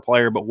cover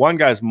player, but one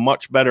guy's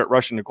much better at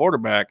rushing the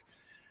quarterback,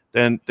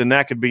 then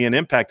that could be an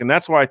impact. And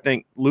that's why I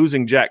think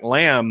losing Jack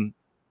Lamb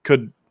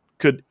could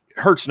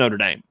hurts Notre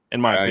Dame,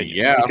 in my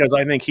opinion. Because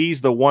I think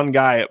he's the one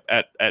guy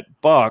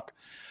at Buck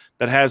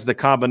that has the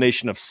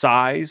combination of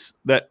size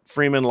that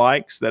Freeman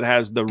likes, that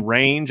has the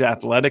range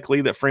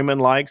athletically that Freeman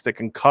likes, that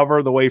can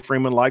cover the way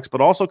Freeman likes,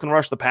 but also can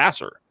rush the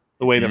passer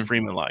the way that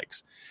Freeman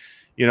likes.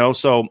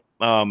 So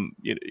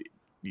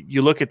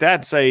you look at that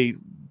and say,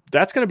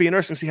 that's going to be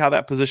interesting to see how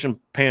that position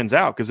pans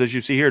out. Because as you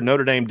see here,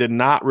 Notre Dame did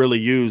not really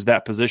use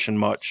that position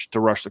much to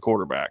rush the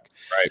quarterback.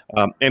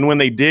 And when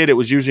they did, it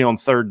was usually on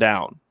 3rd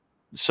down.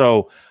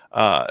 So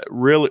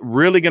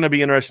really going to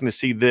be interesting to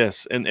see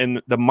this.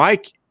 And the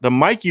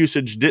mic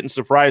usage didn't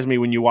surprise me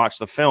when you watch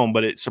the film,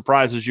 but it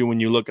surprises you when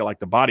you look at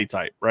the body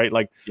type, right?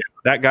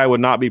 That guy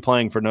would not be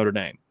playing for Notre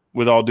Dame.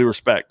 With all due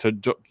respect to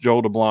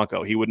Joel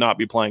DeBlanco, he would not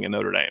be playing at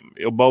Notre Dame.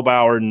 Bo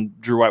Bauer and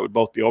Drew White would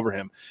both be over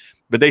him,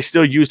 but they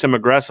still used him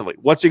aggressively.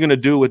 What's he going to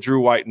do with Drew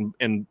White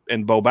and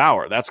Bo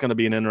Bauer? That's going to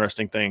be an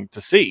interesting thing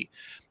to see.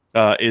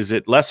 Is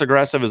it less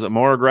aggressive? Is it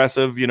more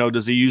aggressive?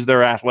 Does he use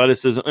their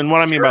athleticism? And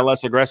what I mean by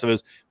less aggressive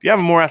is, if you have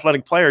a more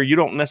athletic player, you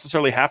don't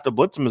necessarily have to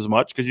blitz him as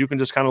much, because you can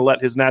just kind of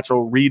let his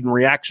natural read and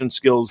reaction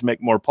skills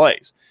make more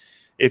plays.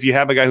 If you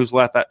have a guy who's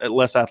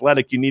less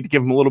athletic, you need to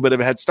give him a little bit of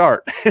a head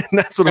start. And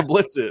that's what a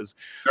blitz is.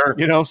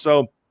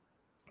 So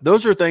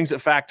those are things that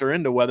factor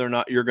into whether or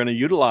not you're going to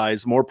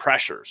utilize more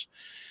pressures.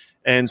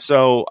 And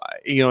so,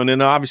 and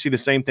then obviously the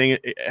same thing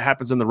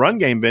happens in the run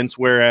game, Vince,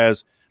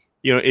 whereas,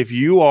 if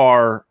you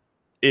are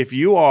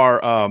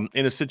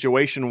in a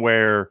situation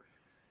where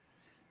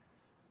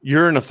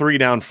you're in a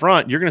 3-down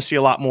front, you're going to see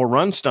a lot more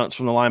run stunts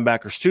from the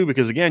linebackers too,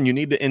 because again, you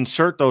need to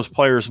insert those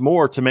players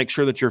more to make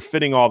sure that you're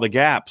fitting all the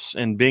gaps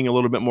and being a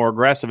little bit more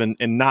aggressive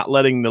and not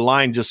letting the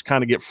line just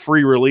kind of get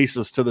free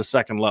releases to the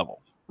second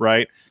level.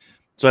 Right.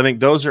 So I think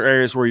those are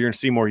areas where you're going to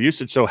see more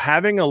usage. So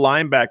having a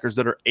linebackers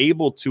that are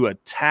able to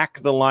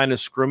attack the line of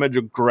scrimmage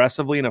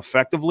aggressively and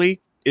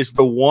effectively is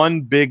the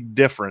one big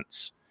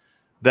difference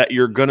that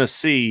you're going to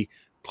see.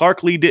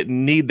 Clark Lee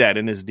didn't need that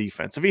in his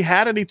defense. If he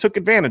had it, he took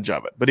advantage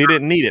of it, but he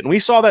didn't need it. And we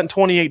saw that in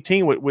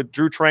 2018 with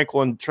Drew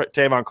Tranquill and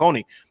Tavon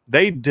Coney.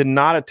 They did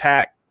not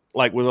attack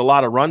with a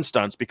lot of run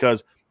stunts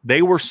because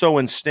they were so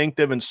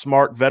instinctive and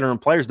smart veteran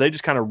players. They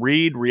just kind of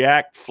read,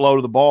 react, flow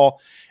to the ball,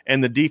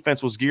 and the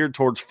defense was geared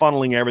towards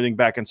funneling everything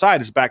back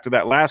inside. It's back to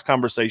that last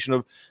conversation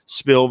of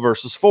spill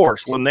versus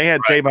force. When they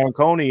had Tavon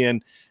Coney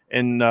and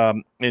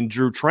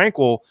Drew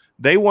Tranquill,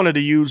 they wanted to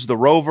use the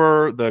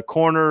rover, the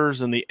corners,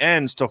 and the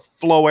ends to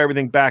flow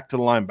everything back to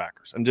the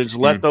linebackers and just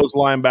let those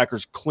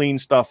linebackers clean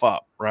stuff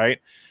up, right?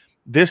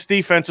 This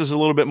defense is a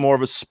little bit more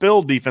of a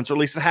spill defense, or at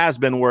least it has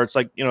been, where it's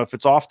if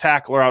it's off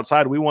tackle or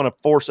outside, we want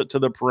to force it to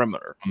the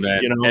perimeter.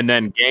 And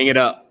then gang it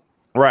up.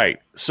 Right.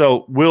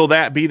 So will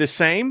that be the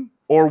same?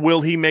 Or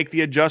will he make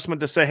the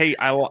adjustment to say, hey,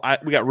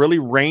 we got really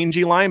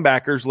rangy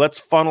linebackers. Let's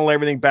funnel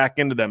everything back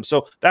into them.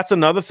 So that's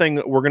another thing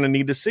that we're going to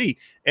need to see.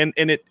 And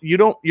you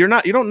don't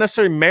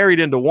necessarily married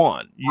into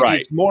one.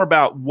 It's more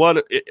about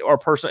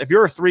if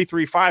you're a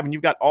 3-3-5 and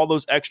you've got all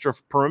those extra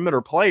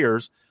perimeter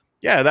players,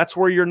 that's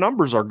where your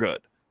numbers are good.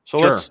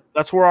 So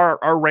that's where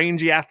our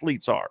rangy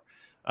athletes are.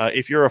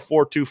 If you're a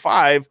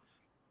 4-2-5,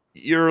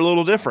 you're a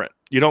little different.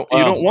 You don't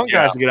want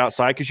guys to get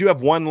outside because you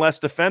have one less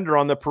defender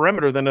on the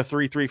perimeter than a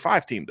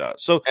 3-3-5 team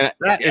does. So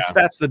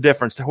that's the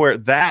difference, to where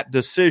that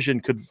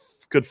decision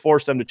could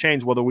force them to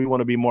change whether we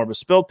want to be more of a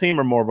spill team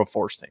or more of a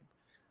force team.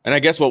 And I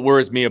guess what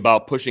worries me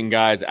about pushing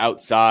guys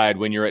outside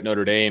when you're at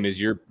Notre Dame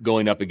is you're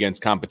going up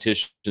against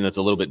competition that's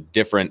a little bit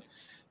different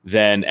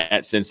than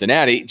at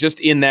Cincinnati, just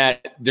in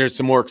that there's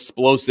some more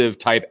explosive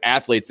type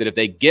athletes that if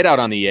they get out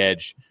on the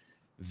edge,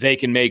 they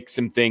can make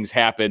some things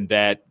happen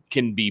that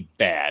can be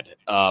bad.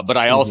 But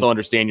I also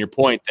understand your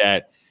point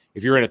that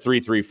if you're in a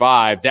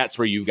 3-3-5, that's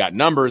where you've got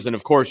numbers. And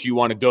of course you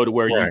want to go to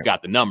where you've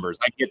got the numbers.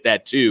 I get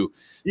that too.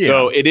 Yeah.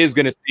 So it is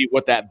going to see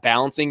what that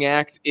balancing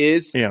act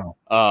is. Yeah.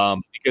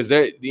 Because because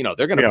they're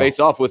going to face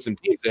off with some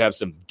teams that have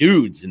some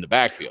dudes in the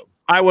backfield.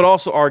 I would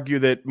also argue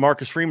that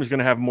Marcus Freeman is going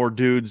to have more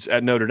dudes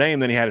at Notre Dame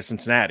than he had at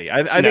Cincinnati.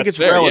 I think it's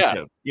fair,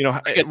 relative.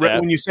 Yeah.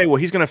 When you say, well,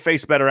 he's going to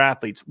face better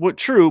athletes. Well,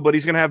 true, but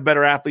he's going to have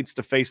better athletes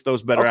to face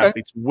those better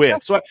athletes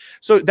with.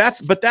 So that's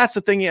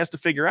the thing he has to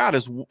figure out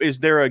is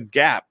there a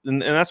gap?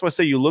 And that's why I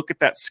say you look at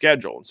that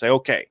schedule and say,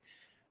 okay,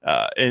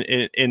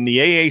 in the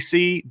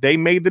AAC, they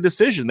made the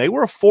decision. They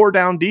were a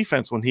 4-down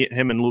defense when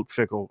him and Luke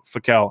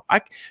Fickell.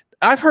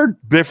 I've heard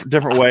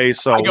different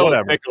ways, so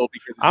whatever.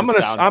 I'm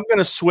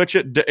gonna switch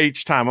it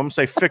each time. I'm gonna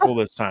say Fickle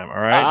this time. All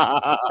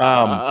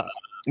right.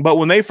 But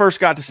when they first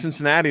got to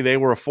Cincinnati, they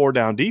were a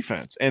 4-down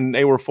defense, and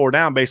they were 4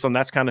 down based on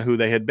that's kind of who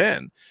they had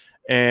been.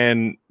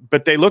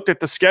 But they looked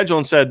at the schedule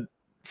and said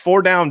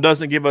 4 down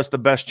doesn't give us the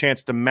best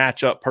chance to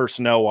match up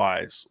personnel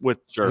wise with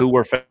who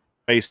we're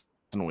facing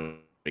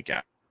week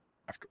after.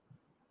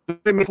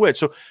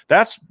 So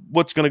that's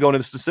what's going to go into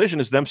this decision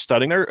is them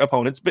studying their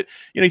opponents. But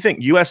you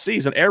think USC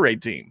is an air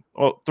raid team.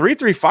 Well,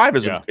 3-3-5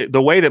 is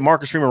the way that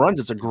Marcus Freeman runs.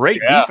 It's a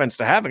great defense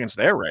to have against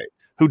the air raid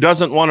who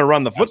doesn't want to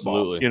run the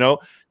football. Absolutely.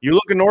 You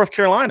look at North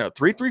Carolina,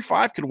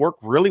 3-3-5 could work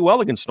really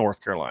well against North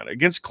Carolina.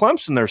 Against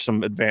Clemson, there's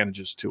some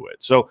advantages to it.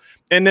 So,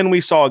 and then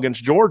we saw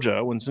against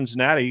Georgia when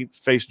Cincinnati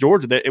faced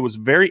Georgia that it was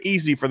very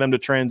easy for them to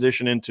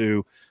transition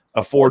into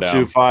a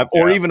 4-2-5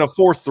 or even a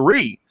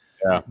 4-3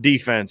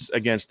 defense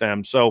against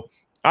them. So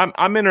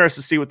I'm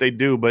interested to see what they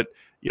do, but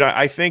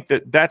I think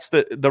that's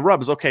the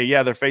rub is okay.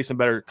 Yeah, they're facing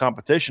better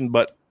competition,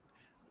 but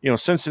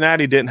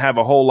Cincinnati didn't have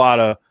a whole lot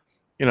of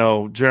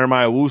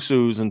Jeremiah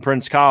Wusu's and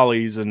Prince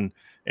Collies and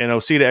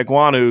Osita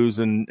Ekwanu's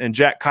and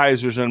Jack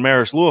Kaisers and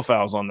Maris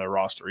Luafau's on their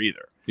roster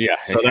either. Yeah,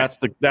 so that's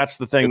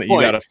the thing that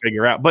you got to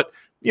figure out. But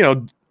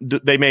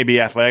they may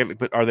be athletic,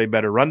 but are they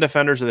better run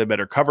defenders? Are they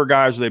better cover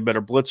guys? Are they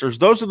better blitzers?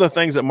 Those are the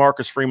things that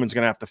Marcus Freeman's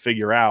going to have to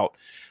figure out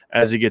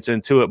as he gets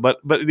into it. But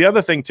the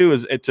other thing too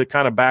is to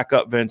kind of back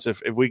up, Vince,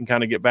 if we can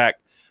kind of get back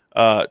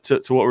to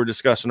what we were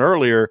discussing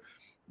earlier,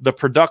 the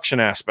production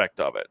aspect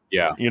of it.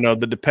 Yeah.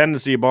 The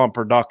dependency upon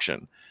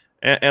production.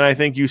 And I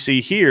think you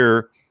see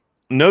here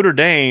Notre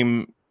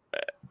Dame,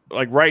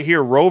 like right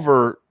here,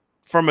 Rover,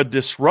 from a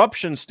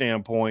disruption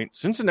standpoint,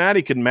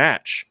 Cincinnati could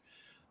match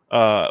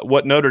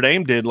what Notre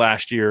Dame did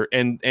last year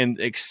and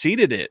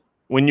exceeded it.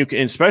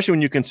 Especially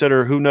when you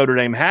consider who Notre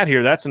Dame had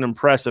here, that's an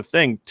impressive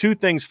thing. 2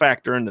 things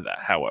factor into that,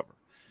 however.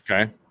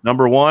 Okay.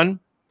 Number 1,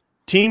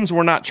 teams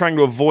were not trying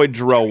to avoid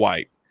Jarrell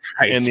White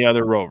and the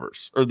other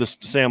Rovers or the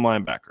Sam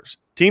linebackers.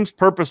 Teams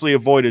purposely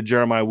avoided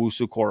Jeremiah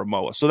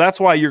Wusu-Koramoah. So that's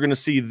why you're going to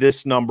see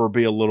this number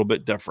be a little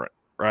bit different,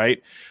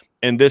 right?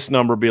 And this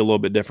number be a little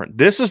bit different.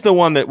 This is the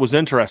one that was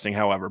interesting,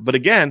 however. But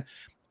again,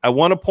 I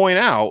want to point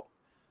out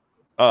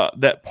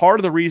that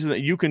part of the reason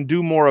that you can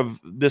do more of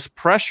this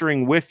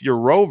pressuring with your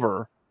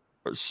Rover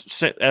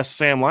as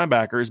Sam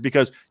linebacker is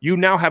because you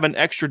now have an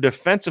extra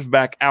defensive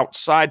back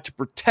outside to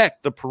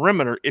protect the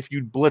perimeter if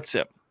you blitz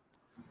him.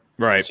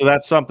 Right. So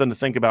that's something to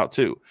think about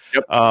too.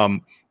 Yep.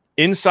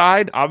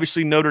 Inside,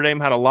 obviously Notre Dame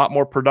had a lot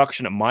more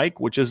production at Mike,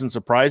 which isn't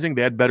surprising.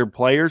 They had better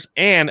players.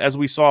 And as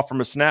we saw from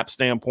a snap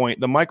standpoint,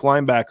 the Mike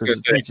linebackers at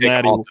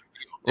Cincinnati,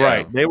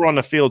 they were on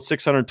the field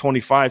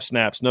 625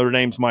 snaps. Notre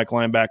Dame's Mike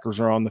linebackers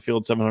are on the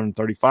field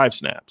 735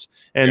 snaps.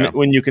 And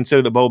when you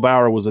consider that Bo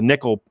Bauer was a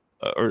nickel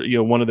or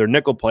one of their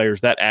nickel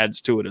players, that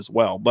adds to it as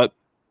well. But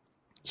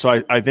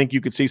so I think you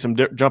could see some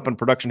jump in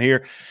production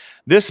here.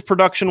 This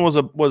production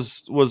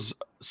was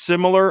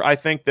similar. I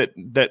think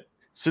that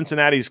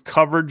Cincinnati's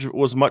coverage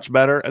was much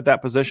better at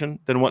that position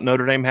than what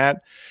Notre Dame had.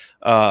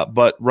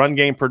 But run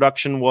game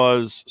production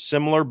was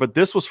similar, but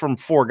this was from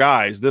 4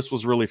 guys. This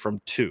was really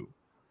from 2.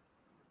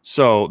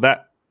 So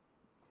that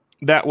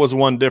was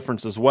one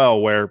difference as well,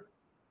 where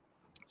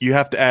you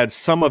have to add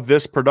some of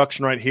this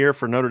production right here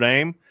for Notre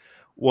Dame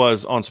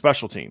was on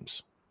special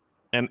teams.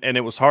 And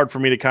it was hard for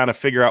me to kind of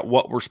figure out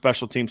what were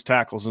special teams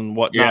tackles and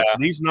what not. So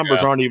these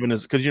numbers aren't even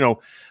as – because, a lot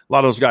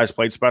of those guys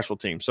played special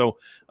teams. So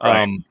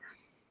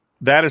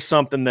that is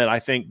something that I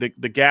think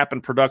the gap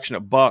in production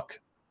at Buck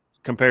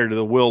compared to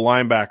the Will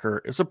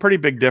linebacker is a pretty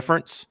big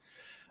difference.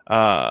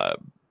 And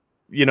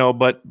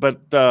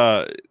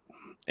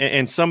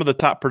some of the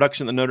top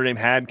production that Notre Dame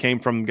had came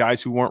from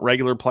guys who weren't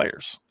regular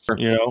players. Sure.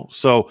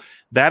 So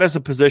that is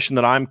a position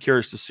that I'm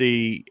curious to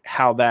see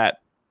how that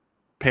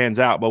pans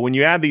out. But when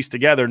you add these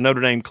together,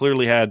 Notre Dame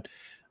clearly had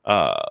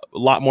a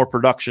lot more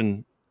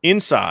production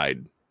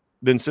inside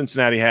than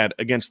Cincinnati had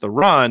against the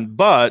run,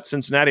 but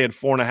Cincinnati had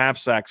 4.5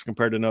 sacks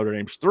compared to Notre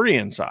Dame's 3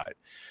 inside.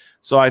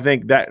 So I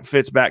think that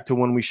fits back to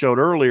when we showed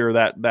earlier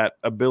that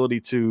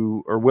ability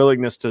to or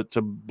willingness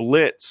to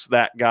blitz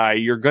that guy.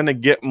 You're going to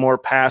get more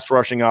pass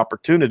rushing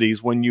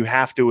opportunities when you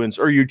have to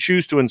or you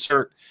choose to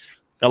insert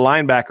a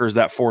linebacker as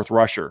that 4th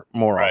rusher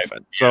more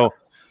often.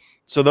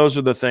 So those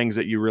are the things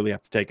that you really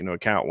have to take into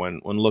account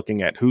when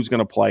looking at who's going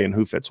to play and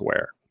who fits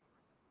where.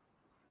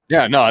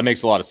 Yeah, no, that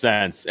makes a lot of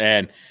sense.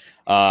 And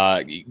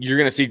you're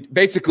going to see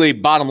basically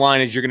bottom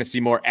line is you're going to see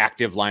more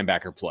active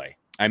linebacker play.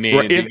 I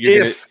mean,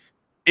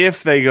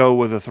 if they go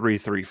with a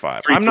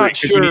 3-3-5, I'm not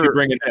sure. You need to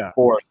bring it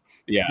 4th.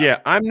 Yeah,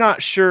 I'm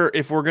not sure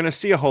if we're going to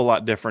see a whole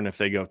lot different if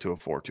they go to a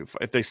 4-2-5,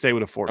 if they stay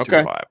with a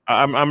 4-2-5.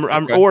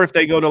 Okay. Or if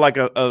they go to like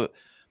a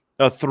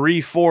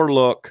 3-4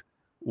 look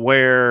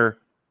where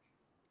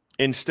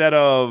instead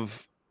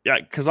of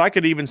because I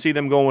could even see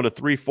them going with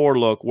a 3-4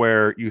 look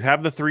where you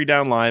have the 3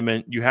 down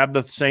linemen, you have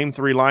the same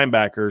 3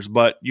 linebackers,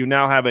 but you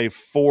now have a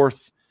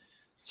 4th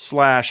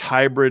 /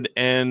 hybrid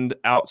end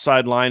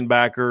outside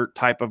linebacker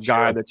type of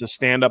guy that's a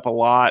stand up a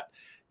lot.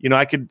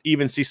 I could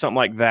even see something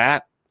like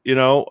that.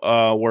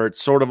 Where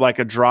it's sort of like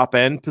a drop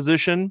end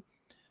position.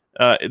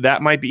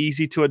 That might be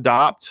easy to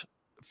adopt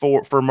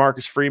for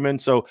Marcus Freeman.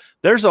 So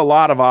there's a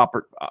lot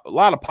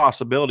of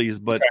possibilities,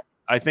 but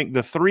I think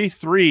the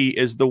 3-3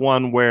 is the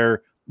one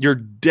where you're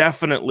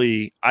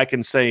definitely, I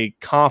can say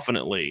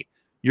confidently,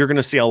 you're going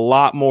to see a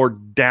lot more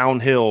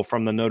downhill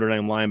from the Notre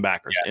Dame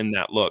linebackers in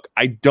that look.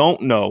 I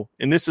don't know,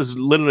 and this is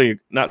literally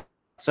not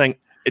saying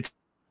it's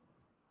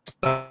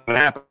not going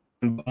to happen,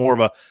 but more of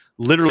a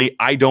literally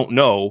I don't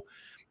know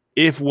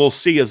if we'll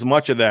see as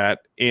much of that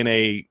in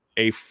a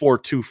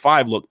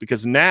 4-2-5 look,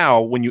 because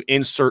now when you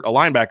insert a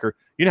linebacker,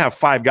 you have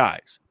 5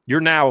 guys.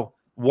 You're now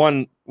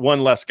one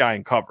less guy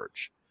in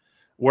coverage.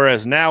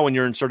 Whereas now when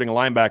you're inserting a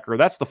linebacker,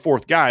 that's the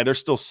 4th guy. There's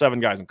still 7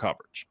 guys in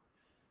coverage.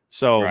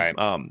 So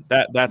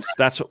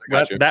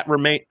that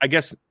remain. I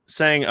guess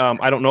saying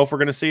I don't know if we're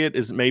going to see it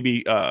is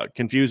maybe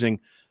confusing.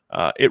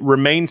 It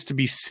remains to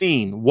be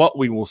seen what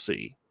we will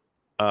see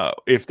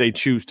if they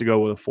choose to go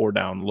with a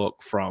 4-down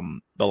look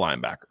from the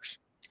linebackers.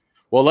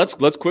 Well,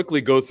 let's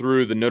quickly go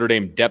through the Notre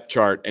Dame depth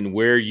chart and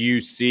where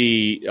you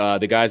see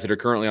the guys that are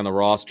currently on the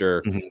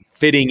roster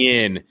fitting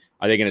in.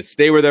 Are they going to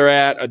stay where they're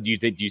at? Or do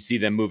you see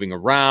them moving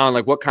around?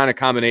 Like, what kind of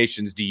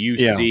combinations do you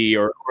see,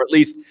 or at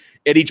least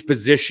at each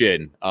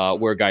position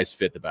where guys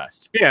fit the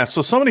best? Yeah,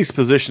 so some of these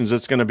positions,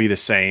 it's going to be the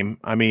same.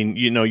 I mean,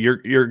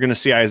 you're going to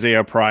see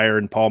Isaiah Pryor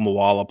and Paul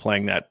Mawala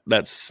playing that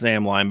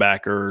Sam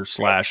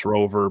linebacker /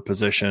 rover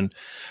position.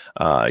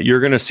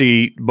 You're going to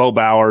see Bo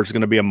Bauer is going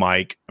to be a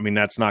Mike. I mean,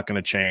 that's not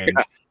going to change.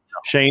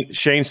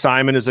 Shane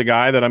Simon is a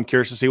guy that I'm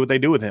curious to see what they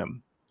do with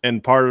him.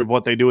 And part of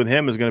what they do with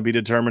him is going to be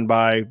determined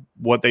by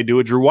what they do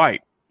with Drew White.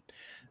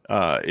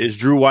 Is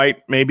Drew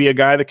White maybe a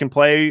guy that can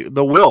play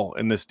the will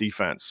in this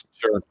defense?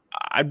 Sure.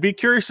 I'd be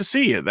curious to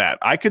see that.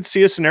 I could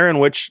see a scenario in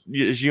which,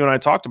 as you and I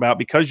talked about,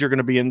 because you're going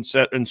to be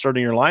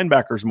inserting your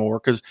linebackers more,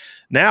 because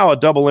now a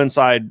double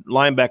inside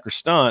linebacker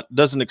stunt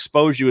doesn't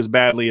expose you as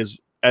badly as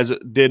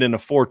it did in a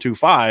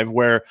 4-2-5,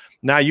 where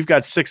now you've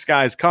got 6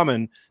 guys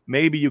coming.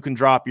 Maybe you can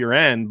drop your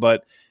end,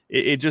 but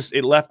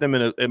it left them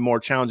in a more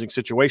challenging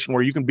situation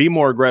where you can be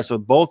more aggressive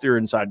with both your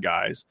inside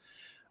guys.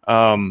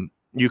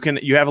 You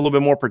have a little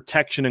bit more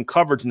protection and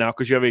coverage now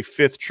because you have a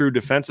 5th true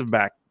defensive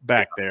back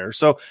there.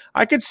 So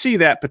I could see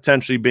that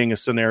potentially being a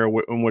scenario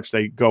in which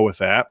they go with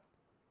that.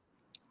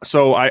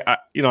 So I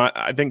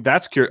think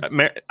that's curious.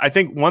 I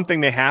think one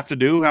thing they have to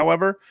do,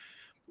 however,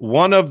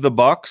 one of the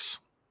Bucks,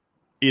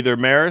 either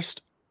Marist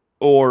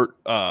or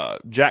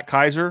Jack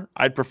Kaiser,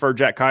 I'd prefer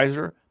Jack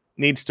Kaiser,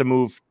 needs to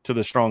move to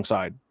the strong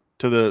side,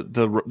 to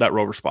that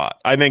rover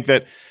spot. I think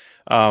that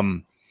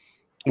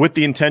with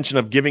the intention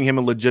of giving him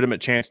a legitimate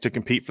chance to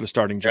compete for the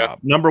starting job.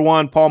 Number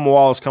one, Paul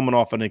Mawala is coming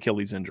off an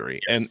Achilles injury,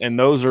 and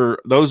those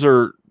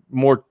are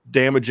more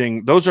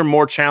damaging. Those are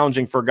more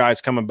challenging for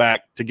guys coming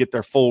back to get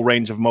their full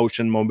range of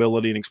motion,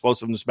 mobility, and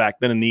explosiveness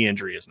back than a knee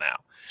injury is now.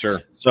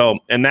 Sure. So,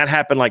 and that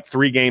happened like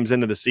 3 games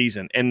into the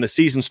season, and the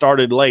season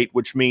started late,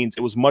 which means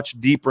it was much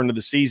deeper into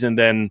the season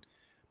than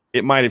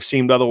it might have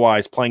seemed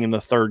otherwise playing in the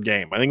 3rd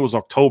game. I think it was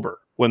October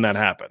when that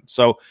happened.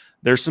 So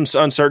there's some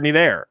uncertainty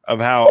there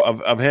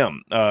of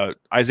him.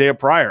 Isaiah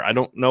Pryor, I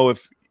don't know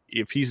if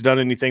he's done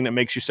anything that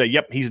makes you say,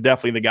 yep, he's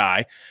definitely the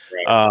guy.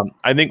 Right.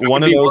 I think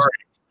one of those,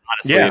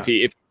 honestly, if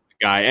he's the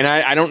guy, and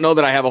I don't know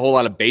that I have a whole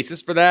lot of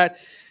basis for that.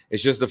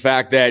 It's just the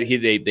fact that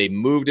they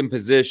moved in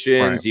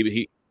positions. Right.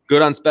 He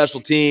good on special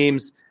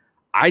teams.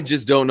 I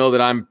just don't know that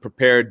I'm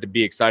prepared to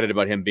be excited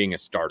about him being a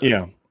starter.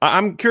 Yeah.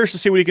 I'm curious to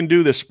see what he can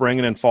do this spring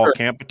and in fall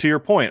camp. But to your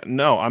point,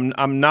 no,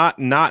 I'm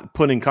not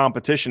putting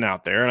competition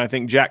out there. And I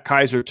think Jack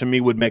Kaiser to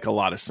me would make a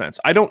lot of sense.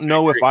 I don't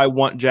know if I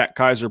want Jack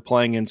Kaiser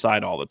playing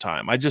inside all the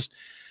time. I just,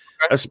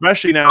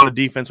 especially now in a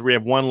defense where we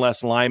have 1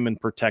 less lineman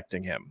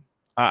protecting him.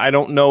 I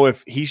don't know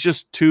if he's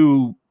just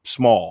too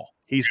small.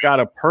 He's got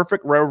a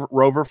perfect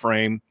rover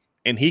frame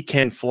and he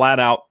can flat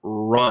out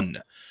run.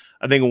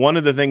 I think one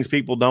of the things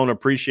people don't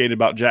appreciate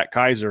about Jack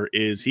Kaiser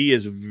is he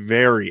is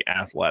very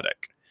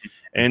athletic.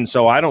 And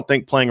so I don't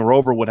think playing a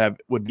rover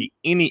would be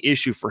any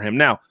issue for him.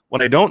 Now,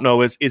 what I don't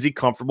know is he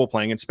comfortable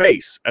playing in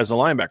space as a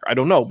linebacker? I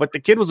don't know. But the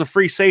kid was a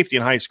free safety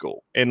in high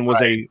school and was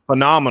a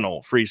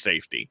phenomenal free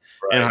safety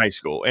in high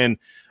school, and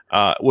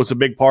was a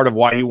big part of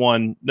why he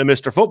won the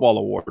Mr. Football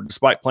Award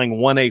despite playing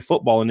 1A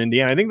football in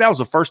Indiana. I think that was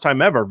the first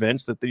time ever,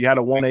 Vince, that you had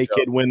a 1A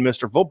kid win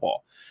Mr.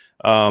 Football.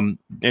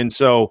 And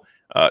so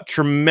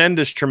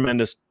tremendous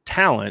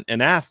talent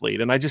and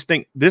athlete. And I just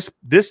think this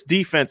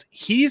defense,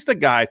 he's the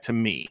guy to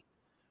me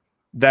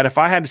that if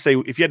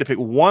you had to pick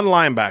one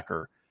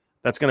linebacker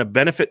that's going to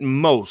benefit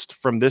most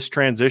from this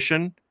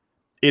transition,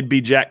 it'd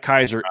be Jack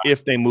Kaiser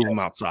if they move him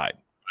outside.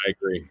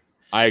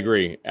 I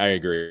agree.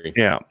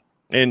 Yeah.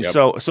 And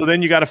so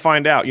then you got to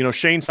find out,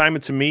 Shane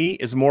Simon to me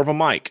is more of a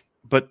Mike,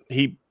 but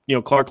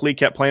Clark Lee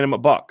kept playing him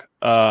at Buck.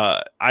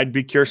 I'd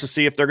be curious to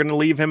see if they're going to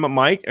leave him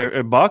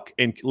at Buck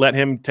and let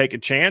him take a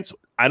chance.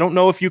 I don't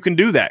know if you can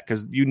do that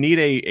because you need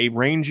a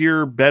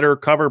rangier, better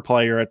cover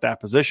player at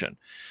that position.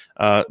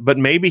 But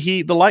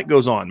maybe the light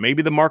goes on.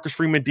 Maybe the Marcus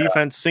Freeman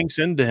defense sinks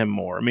into him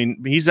more. I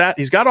mean, he's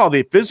got all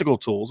the physical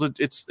tools.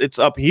 It's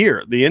up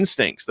here, the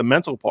instincts, the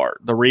mental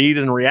part, the read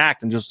and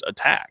react and just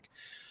attack.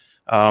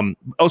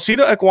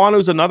 Osita Ekwonu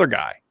is another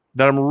guy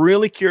that I'm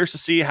really curious to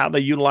see how they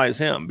utilize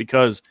him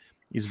because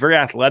he's very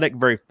athletic,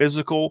 very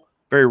physical,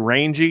 very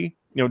rangy.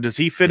 Does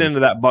he fit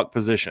into that Buck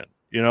position?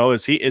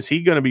 Is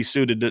he going to be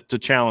suited to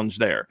challenge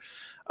there?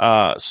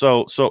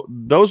 So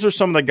those are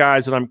some of the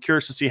guys that I'm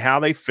curious to see how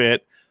they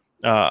fit.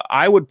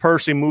 I would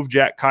personally move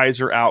Jack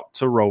Kaiser out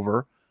to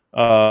Rover.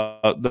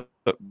 I'm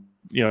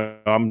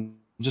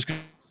just going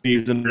to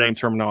use the name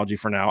terminology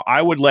for now.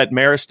 I would let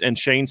Marist and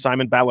Shane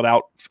Simon battle it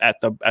out at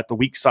the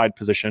weak side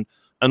position,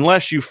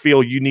 unless you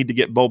feel you need to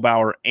get Bo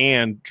Bauer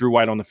and Drew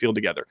White on the field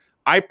together.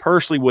 I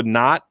personally would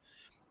not,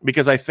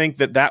 because I think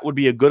that would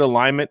be a good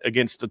alignment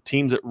against the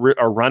teams that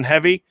are run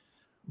heavy.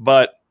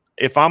 But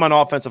if I'm an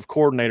offensive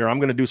coordinator, I'm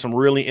going to do some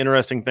really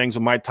interesting things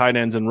with my tight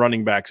ends and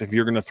running backs if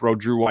you're going to throw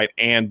Drew White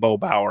and Bo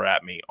Bauer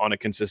at me on a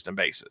consistent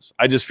basis.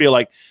 I just feel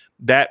like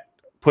that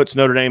puts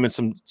Notre Dame in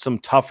some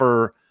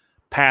tougher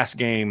pass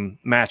game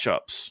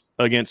matchups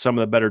against some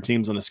of the better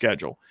teams on the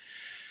schedule.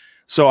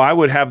 So I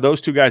would have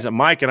those two guys at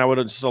Mike, and I would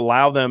just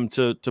allow them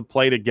to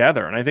play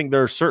together. And I think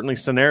there are certainly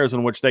scenarios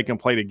in which they can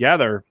play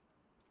together,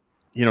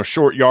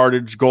 short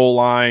yardage, goal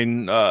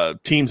line,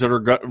 teams that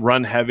are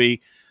run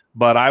heavy.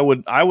 But I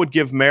would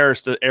give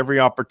Marist every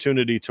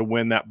opportunity to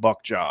win that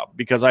Buck job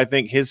because I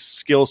think his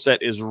skill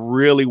set is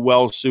really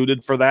well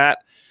suited for that.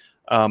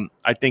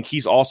 I think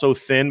he's also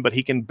thin, but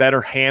he can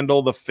better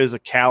handle the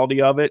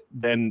physicality of it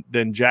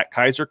than Jack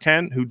Kaiser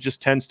can, who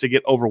just tends to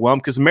get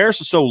overwhelmed because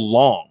Marist is so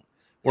long,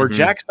 where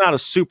Jack's not a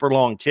super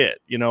long kid,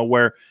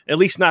 where at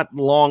least not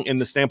long in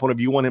the standpoint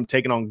of you want him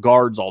taking on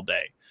guards all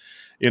day.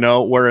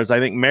 Whereas I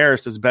think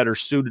Marist is better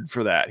suited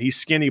for that. He's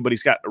skinny, but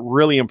he's got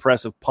really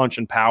impressive punch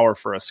and power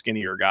for a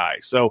skinnier guy.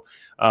 So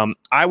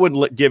I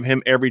would give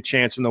him every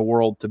chance in the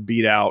world to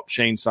beat out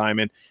Shane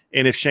Simon.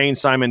 And if Shane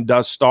Simon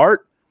does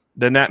start,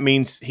 then that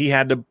means he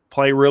had to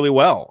play really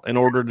well in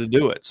order to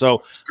do it.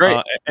 So,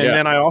 great.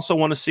 Then I also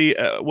want to see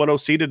what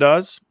Osita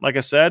does, like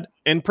I said,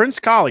 and Prince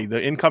Collie,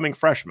 the incoming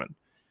freshman.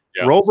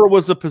 Yeah. Rover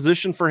was the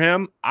position for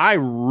him. I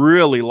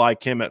really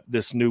like him at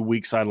this new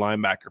weak side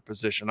linebacker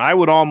position. I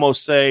would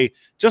almost say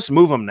just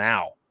move him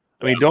now.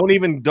 I mean, don't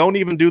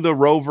even do the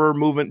Rover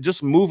movement.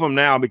 Just move him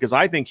now because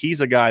I think he's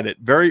a guy that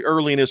very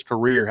early in his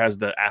career has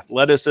the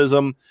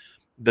athleticism,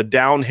 the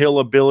downhill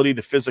ability,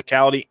 the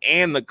physicality,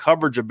 and the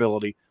coverage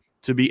ability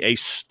to be a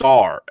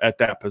star at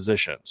that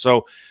position.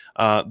 So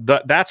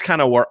that's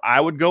kind of where I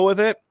would go with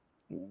it.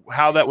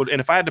 How that would, and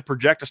if I had to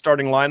project a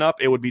starting lineup,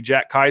 it would be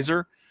Jack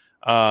Kaiser,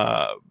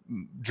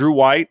 Drew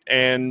White,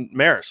 and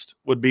Marist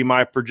would be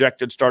my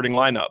projected starting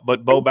lineup.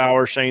 But Bo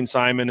Bauer, Shane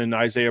Simon, and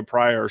Isaiah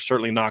Pryor are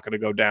certainly not going to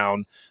go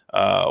down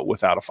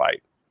without a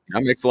fight.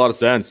 That makes a lot of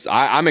sense.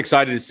 I'm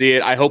excited to see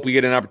it. I hope we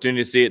get an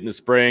opportunity to see it in the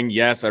spring.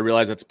 Yes, I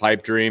realize that's a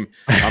pipe dream.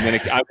 I'm gonna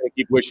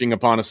keep wishing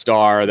upon a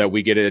star that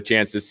we get a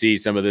chance to see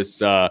some of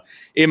this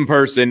in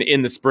person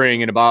in the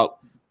spring in about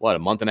a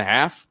month and a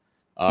half,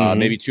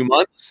 maybe 2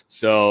 months.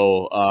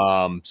 So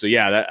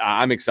yeah,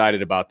 I'm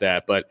excited about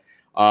that. But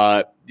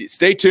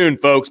stay tuned,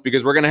 folks,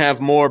 because we're gonna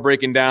have more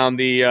breaking down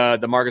the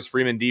Marcus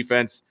Freeman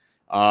defense.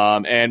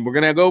 And we're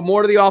going to go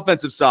more to the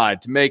offensive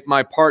side to make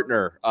my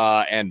partner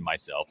and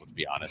myself, let's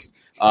be honest,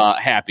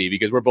 happy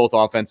because we're both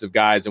offensive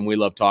guys and we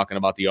love talking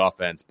about the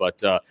offense.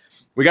 But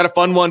we got a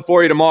fun one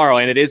for you tomorrow,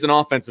 and it is an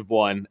offensive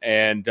one.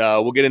 And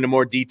we'll get into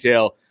more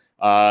detail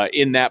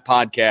in that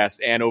podcast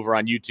and over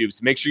on YouTube.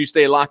 So make sure you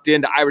stay locked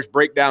in to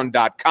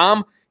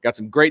irishbreakdown.com. Got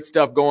some great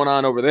stuff going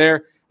on over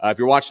there. If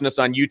you're watching us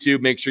on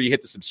YouTube, make sure you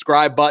hit the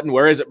subscribe button.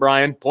 Where is it,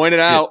 Brian? Point it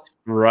out. It's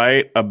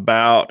right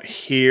about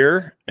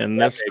here in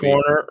this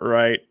corner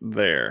right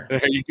there.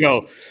 There you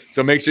go.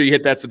 So make sure you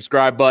hit that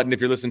subscribe button.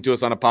 If you're listening to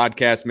us on a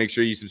podcast, make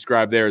sure you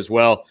subscribe there as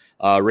well.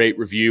 Rate,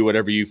 review,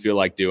 whatever you feel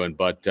like doing.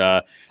 But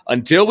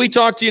until we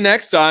talk to you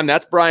next time,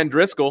 that's Brian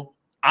Driscoll.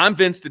 I'm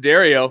Vince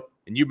D'Addario,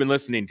 and you've been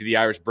listening to the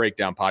Irish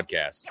Breakdown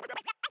Podcast.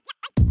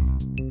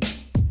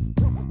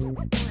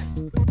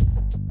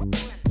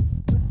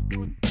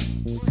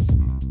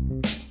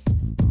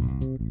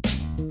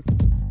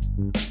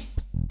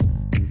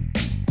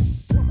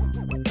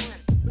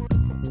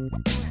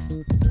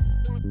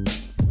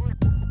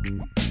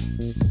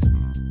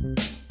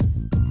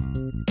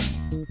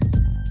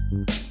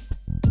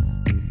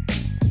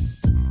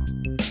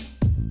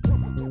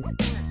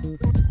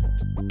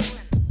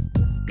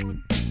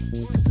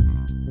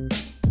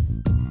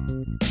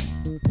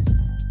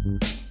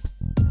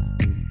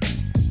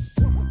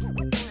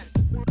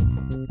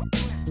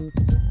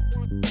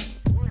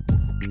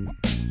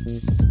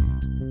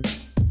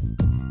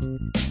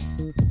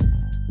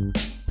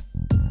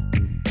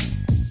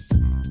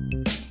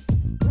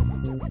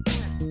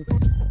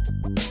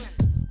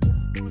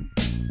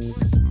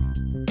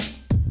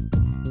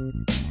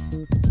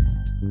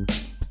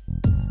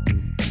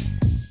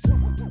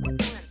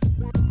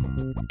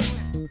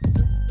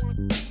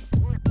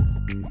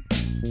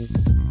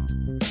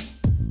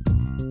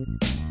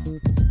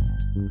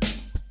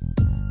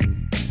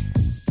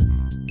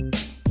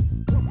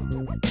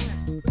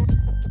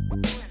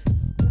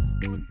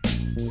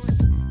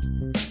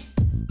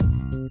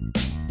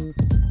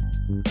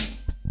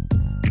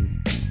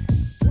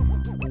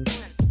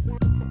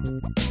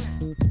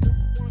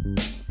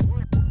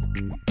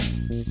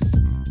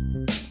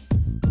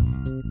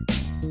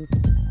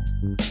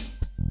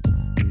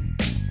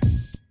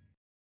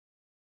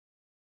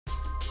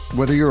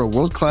 Whether you're a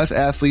world-class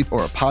athlete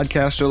or a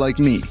podcaster like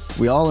me,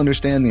 we all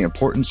understand the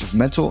importance of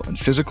mental and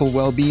physical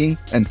well-being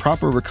and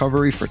proper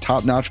recovery for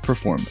top-notch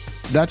performance.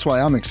 That's why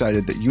I'm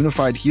excited that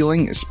Unified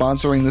Healing is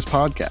sponsoring this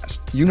podcast.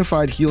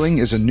 Unified Healing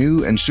is a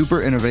new and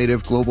super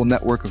innovative global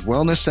network of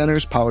wellness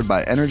centers powered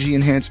by Energy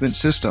Enhancement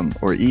System,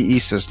 or EE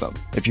System.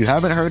 If you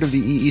haven't heard of the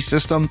EE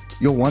System,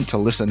 you'll want to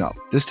listen up.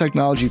 This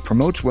technology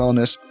promotes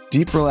wellness,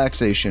 deep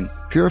relaxation,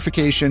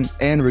 purification,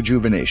 and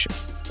rejuvenation.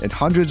 At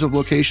hundreds of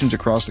locations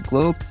across the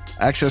globe,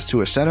 access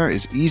to a center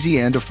is easy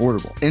and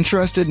affordable.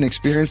 Interested in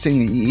experiencing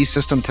the EE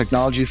System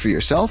technology for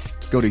yourself?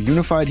 Go to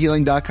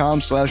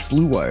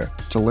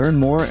unifiedhealing.com/bluewire to learn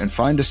more and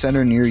find a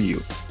center near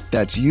you.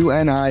 That's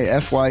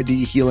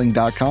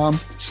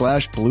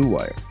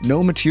unifydhealing.com/bluewire.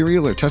 No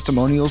material or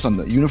testimonials on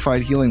the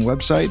Unified Healing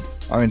website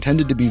are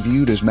intended to be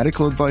viewed as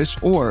medical advice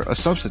or a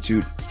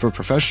substitute for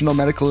professional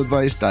medical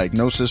advice,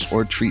 diagnosis,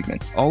 or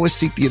treatment. Always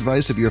seek the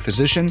advice of your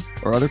physician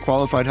or other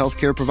qualified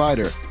healthcare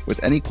provider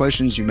with any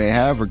questions you may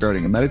have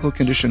regarding a medical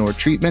condition or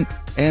treatment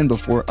and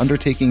before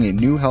undertaking a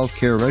new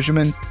healthcare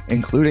regimen,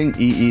 including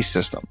EE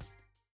System.